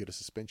York, you get a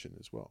suspension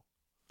as well.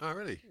 Oh,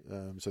 really?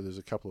 So there's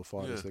a couple of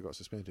fighters Yeah. that got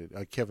suspended.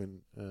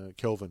 Kelvin Yeah.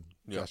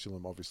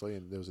 Gastelum, obviously,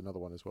 and there was another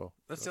one as well.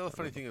 That's the other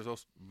funny thing is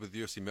also with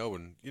UFC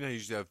Melbourne. You know, you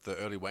usually have the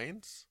early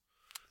weigh-ins.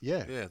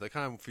 Yeah. Yeah, they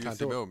can't for Can't UFC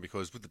do it. Melbourne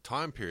because with the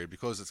time period,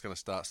 because it's going to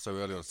start so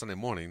early on Sunday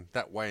morning,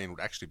 that weigh-in would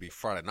actually be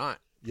Friday night.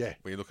 Yeah.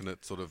 When you're looking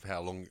at sort of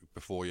how long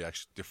before you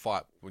actually you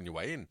fight when you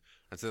weigh in.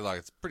 And so like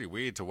it's pretty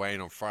weird to weigh in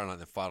on Friday night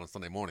and then fight on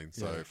Sunday morning.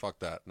 So fuck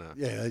that. No.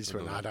 Yeah, they just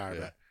went, We'll no, do it." don't worry Yeah.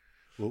 about it.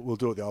 We'll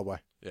do it the old way.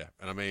 Yeah,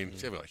 and I mean, you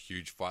have like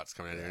huge fights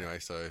coming out here anyway,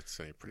 so it's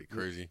going to be pretty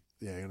cruisy.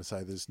 Yeah, I'm going to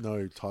say there's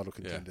no title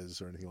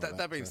contenders or anything like that.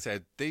 That being so.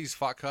 said, these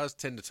fight cards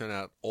tend to turn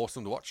out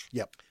awesome to watch.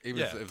 Yep. Even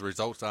Yeah. if the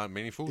results aren't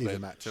meaningful, Either they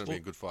match. tend to be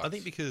good fights. I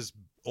think because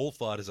all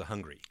fighters are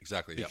hungry.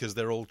 Exactly, yep. Because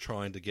they're all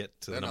trying to get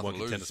to They the have number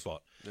one nothing to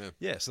contender lose. spot.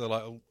 Yeah. So they're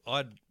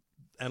like,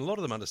 and a lot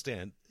of them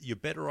understand you're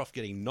better off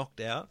getting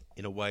knocked out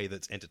in a way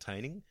that's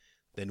entertaining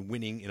than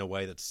winning in a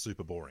way that's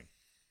super boring.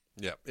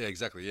 Yeah,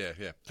 exactly. Yeah.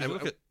 So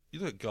you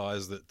look at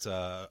guys that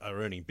are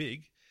earning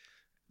big,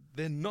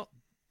 they're not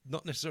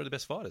necessarily the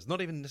best fighters,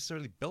 not even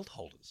necessarily belt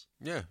holders.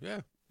 Yeah,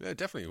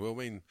 definitely. Well, I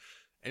mean,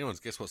 anyone's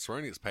guess what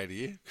Cerrone gets paid a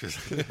year? 'Cause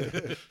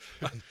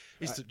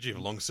He's due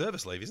have a long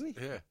service leave, isn't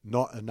he? yeah,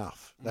 Not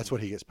enough. That's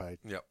what he gets paid.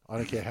 Yep. I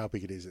don't care how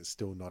big it is, it's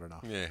still not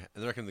enough. yeah.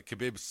 And I reckon the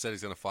Khabib said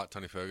he's going to fight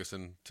Tony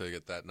Ferguson to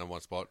get that number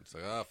one spot. It's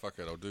like, fuck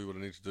it, I'll do what I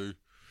need to do.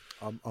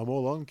 I'm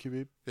all on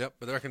Khabib. Yep,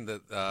 but they reckon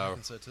that. I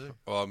reckon so too.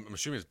 Well, I'm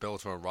assuming it's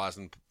Bellator and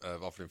Ryzen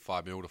offered him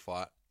 $5 million to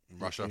fight in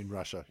Russia. In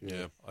Russia,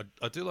 yeah.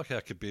 I do like how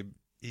Khabib,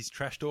 he's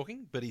trash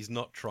talking, but he's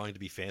not trying to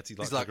be fancy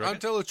like He's like, McGregor. I'm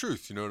telling the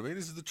truth. You know what I mean?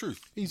 This is the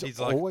truth. He's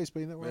like- always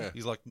been that way. Yeah.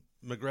 He's like,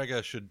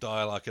 McGregor should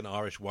die like an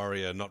Irish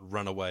warrior, not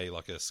run away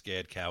like a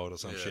scared coward or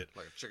some shit.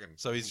 Like a chicken.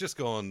 So he's just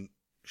gone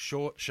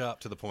short, sharp,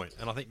 to the point,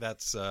 and I think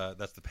that's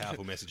the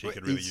powerful message he Well,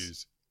 could really he's-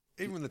 use.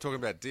 Even when they're talking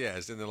about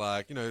Diaz, and they're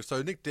like,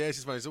 so Nick Diaz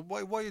is funny. So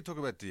why are you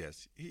talking about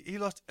Diaz? He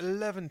lost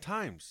 11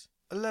 times.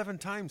 11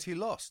 times he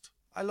lost.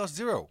 I lost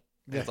 0.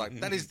 And it's like,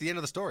 that is the end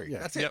of the story. Yeah.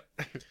 That's it.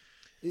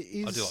 It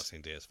is, I do like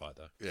seeing Diaz fight,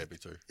 though. Yeah, me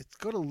too. It's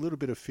got a little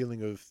bit of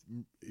feeling of,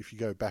 if you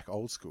go back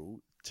old school,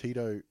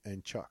 Tito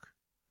and Chuck.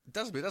 It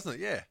does a bit, doesn't it?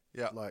 Yeah.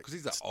 Yeah. Like- Because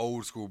he's an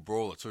old school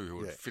brawler too, who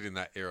would Yeah. fit in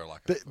that era.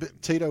 Like,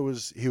 But Tito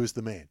was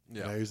the man.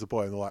 Yeah. He was the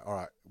boy. And they're like, all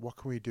right, what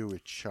can we do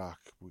with Chuck?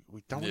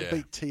 We don't want Yeah. to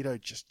beat Tito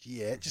just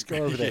yet. Just go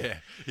over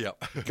there. Yeah.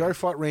 Go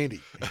fight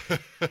Randy.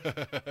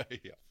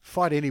 Yeah.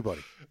 Fight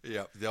anybody.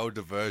 Yeah. The old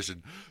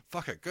diversion.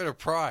 Fuck it. Go to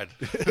Pride.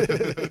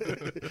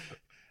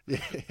 Yeah.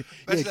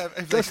 Imagine Yeah,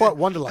 if go they fight said-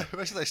 Wonderland.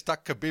 Imagine they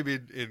stuck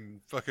Khabib in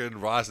fucking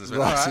Ryzen.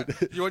 All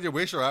Ryzen. right, you want your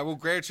wish? All right, we'll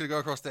grant you to go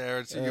across there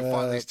and so you can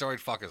fight these steroid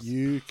fuckers.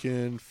 You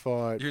can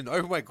fight You're in the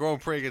overweight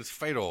Grand Prix against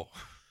Fedor.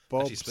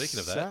 Bob Actually, speaking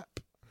of that,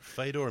 Sapp.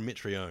 Fedor and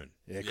Mitrione.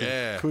 Yeah,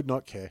 Yeah. could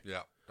not care.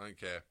 Yeah, don't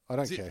care. I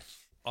don't See, care.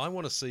 I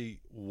want to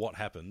see what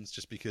happens,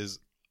 just because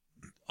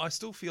I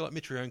still feel like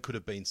Mitrione could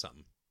have been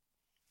something.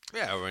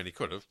 Yeah, I mean, he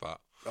could have,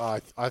 but I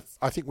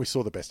think we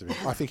saw the best of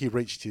him. I think he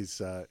reached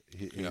his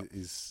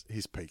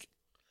peak.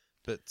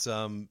 But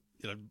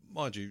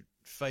mind you,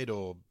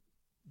 Fedor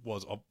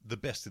was the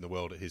best in the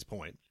world at his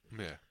point.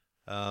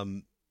 yeah.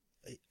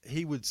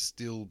 He would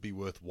still be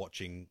worth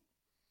watching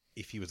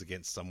if he was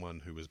against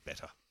someone who was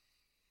better.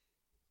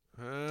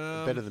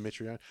 Better than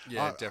Mitrione.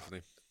 Yeah,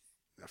 definitely.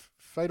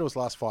 Fedor's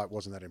last fight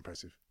wasn't that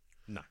impressive.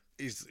 No.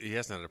 He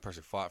hasn't had an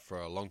impressive fight for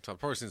a long time,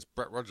 probably since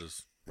Brett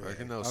Rogers. I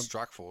reckon that was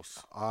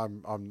Strikeforce.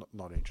 I'm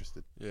not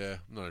interested. Yeah,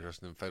 I'm not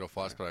interested in Fedor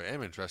fights, but I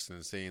am interested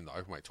in seeing the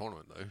openweight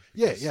tournament, though.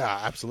 Yeah,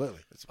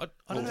 absolutely. I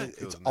don't know.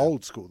 It's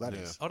old school, that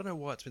is. I don't know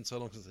why it's been so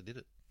long since they did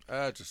it.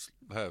 Just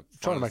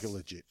Trying to make it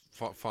legit.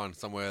 Find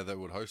somewhere that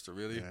would host it,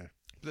 really. Yeah.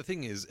 But the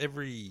thing is,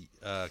 every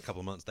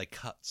couple of months they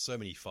cut so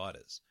many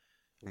fighters.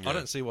 Yeah. I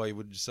don't see why you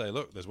would just say,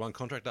 look, there's one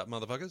contract up,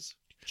 motherfuckers.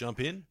 Jump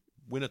in,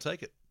 winner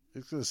take it. I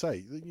was going to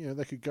say,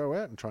 they could go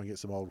out and try and get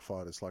some old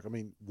fighters. Like, I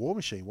mean, War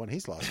Machine won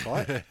his last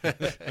fight.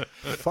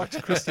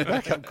 Fucked Christie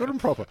back up good and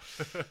proper.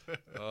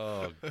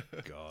 Oh,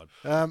 God.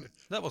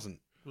 That wasn't...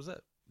 Was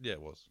that? Yeah,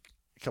 it was.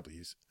 A couple of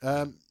years.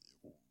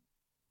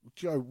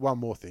 One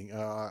more thing.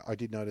 I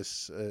did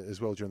notice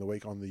as well during the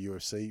week on the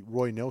UFC,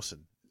 Roy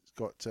Nelson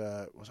got,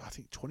 I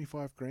think,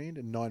 25 grand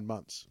and 9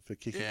 months for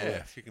kicking.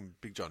 Yeah, kicking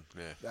Big John.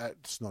 Yeah,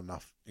 That's not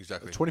enough.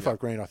 exactly. 25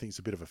 grand, I think, is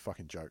a bit of a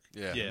fucking joke.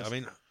 Yeah, Yeah, I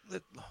mean,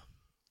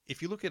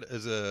 if you look at it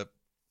as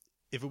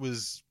if it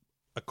was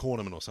a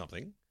cornerman or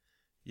something,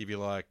 you'd be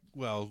like,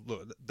 well,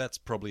 look, that's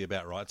probably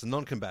about right. It's a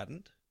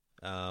non-combatant,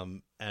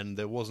 and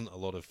there wasn't a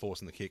lot of force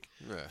in the kick.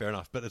 Yeah. Fair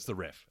enough, but it's the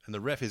ref, and the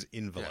ref is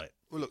invalid. Yeah.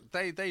 Well, look,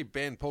 they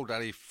banned Paul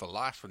Daddy for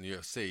life from the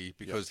UFC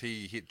because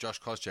he hit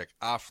Josh Koscheck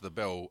after the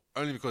bell,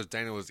 only because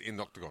Dana was in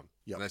the octagon.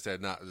 Yep. And they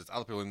said, nah, there's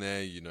other people in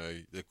there,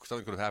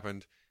 something could have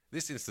happened.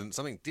 This instance,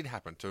 something did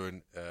happen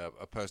to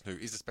a person who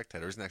is a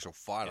spectator, is an actual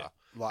fighter.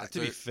 Like, To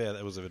be fair,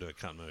 that was a bit of a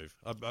cunt move.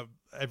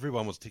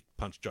 Everyone wants to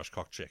punch Josh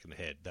Koscheck in the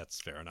head.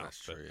 That's fair enough.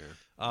 That's true, But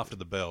yeah. after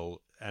the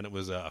bell, and it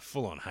was a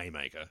full-on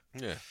haymaker,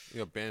 Yeah, he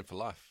got banned for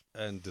life.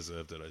 and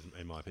deserved it,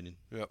 in my opinion.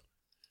 Yep.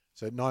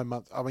 So 9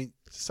 months. I mean,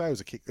 to say it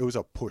was a kick, it was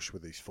a push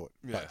with his foot.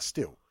 Yeah. But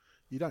still,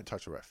 you don't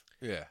touch a ref.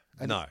 Yeah.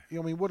 And, No.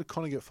 I mean, what did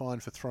Conor get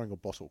fined for throwing a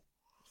bottle?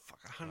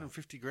 Fuck,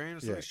 150 grand or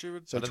something Yeah.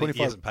 stupid? So I don't think he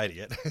 25, hasn't paid it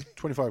yet.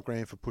 25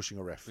 grand for pushing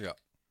a ref. Yeah.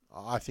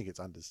 I think it's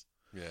unders.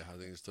 Yeah, I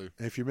think it's too.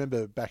 And if you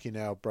remember back in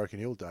our Broken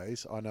Hill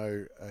days, I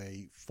know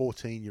a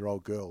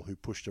 14-year-old girl who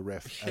pushed a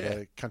ref at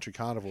a country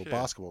carnival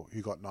basketball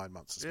who got 9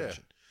 months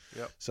suspension.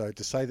 Yeah. Yep. So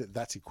to say that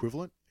that's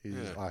equivalent is,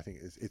 Yeah. I think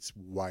it's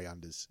way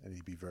unders, and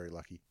he'd be very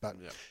lucky. But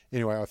Yep.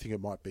 anyway, I think it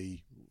might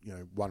be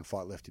one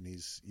fight left in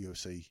his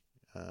UFC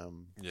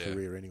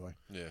career anyway.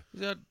 Yeah.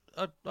 Yeah,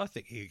 I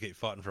think he could keep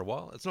fighting for a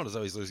while. It's not as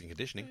though he's losing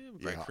conditioning.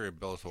 Great career in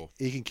Bellator.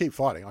 He can keep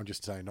fighting. I'm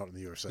just saying, not in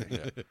the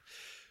UFC.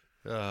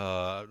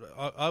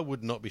 I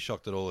would not be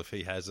shocked at all if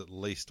he has at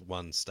least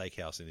one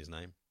steakhouse in his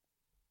name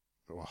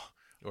Well,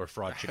 or a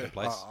fried chicken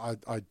place.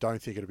 I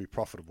don't think it'd be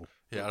profitable.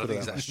 Yeah, I don't think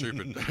it's that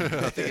stupid.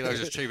 I think it's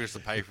just cheapest to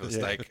pay for the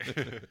steak.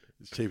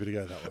 It's cheaper to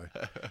go that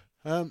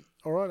way.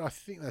 All right, I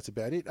think that's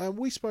about it.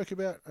 We spoke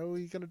about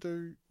we're going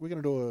to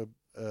do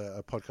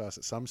a podcast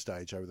at some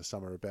stage over the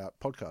summer about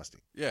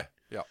podcasting. Yeah.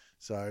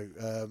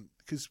 So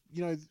because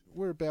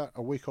we're about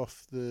a week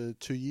off the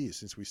 2 years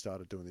since we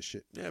started doing this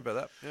shit. Yeah,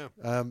 about that.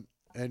 Yeah.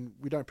 And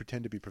we don't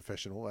pretend to be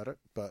professional at it,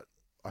 but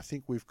I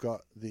think we've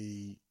got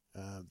the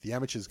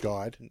amateur's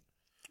guide.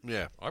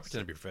 Yeah. I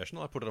pretend to be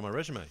professional. I put it on my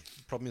resume.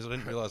 Problem is, I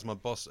didn't realise my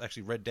boss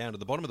actually read down to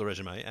the bottom of the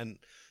resume and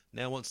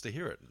now wants to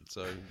hear it.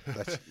 So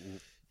That's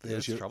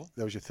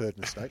That was your third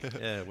mistake.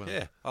 Yeah, well.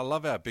 Yeah, I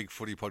love our big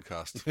footy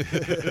podcast.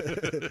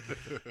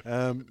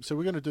 So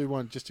we're going to do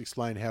one just to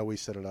explain how we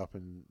set it up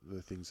and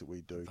the things that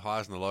we do. The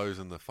highs and the lows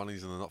and the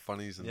funnies and the not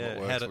funnies and Yeah,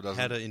 what works, what doesn't.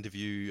 how to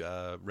interview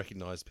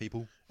recognised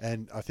people.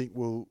 And I think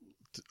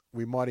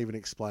we might even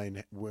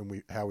explain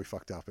how we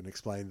fucked up and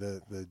explain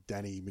the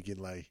Danny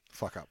McGinlay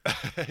fuck up.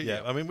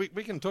 Yeah, I mean, we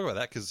can talk about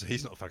that because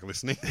he's not fucking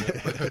listening.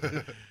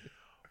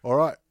 All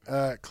right,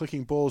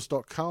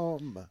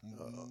 clickingballs.com.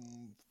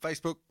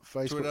 Facebook,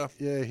 Twitter.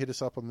 Yeah, hit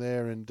us up on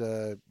there and,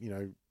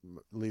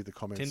 leave the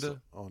comments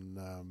Tinder. on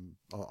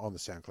the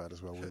SoundCloud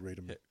as well. We'll read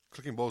them. Yeah.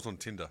 Clicking balls on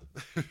Tinder.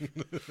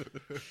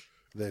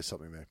 There's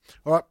something there.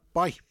 All right,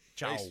 bye.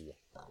 Ciao.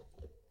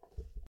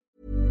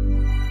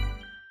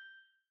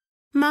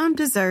 Mom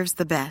deserves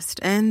the best,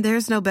 and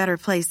there's no better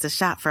place to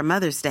shop for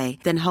Mother's Day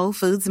than Whole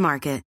Foods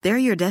Market. They're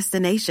your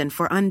destination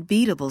for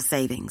unbeatable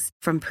savings,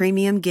 from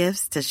premium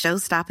gifts to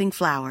show-stopping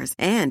flowers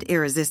and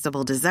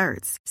irresistible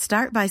desserts.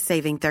 Start by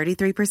saving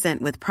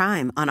 33% with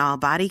Prime on all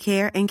body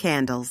care and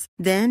candles.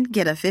 Then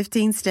get a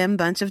 15-stem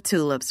bunch of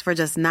tulips for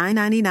just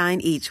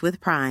 $9.99 each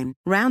with Prime.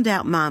 Round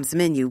out Mom's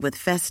menu with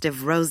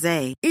festive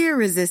rosé,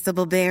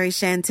 irresistible berry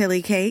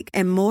chantilly cake,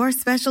 and more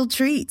special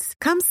treats.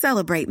 Come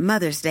celebrate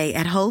Mother's Day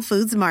at Whole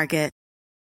Foods Market.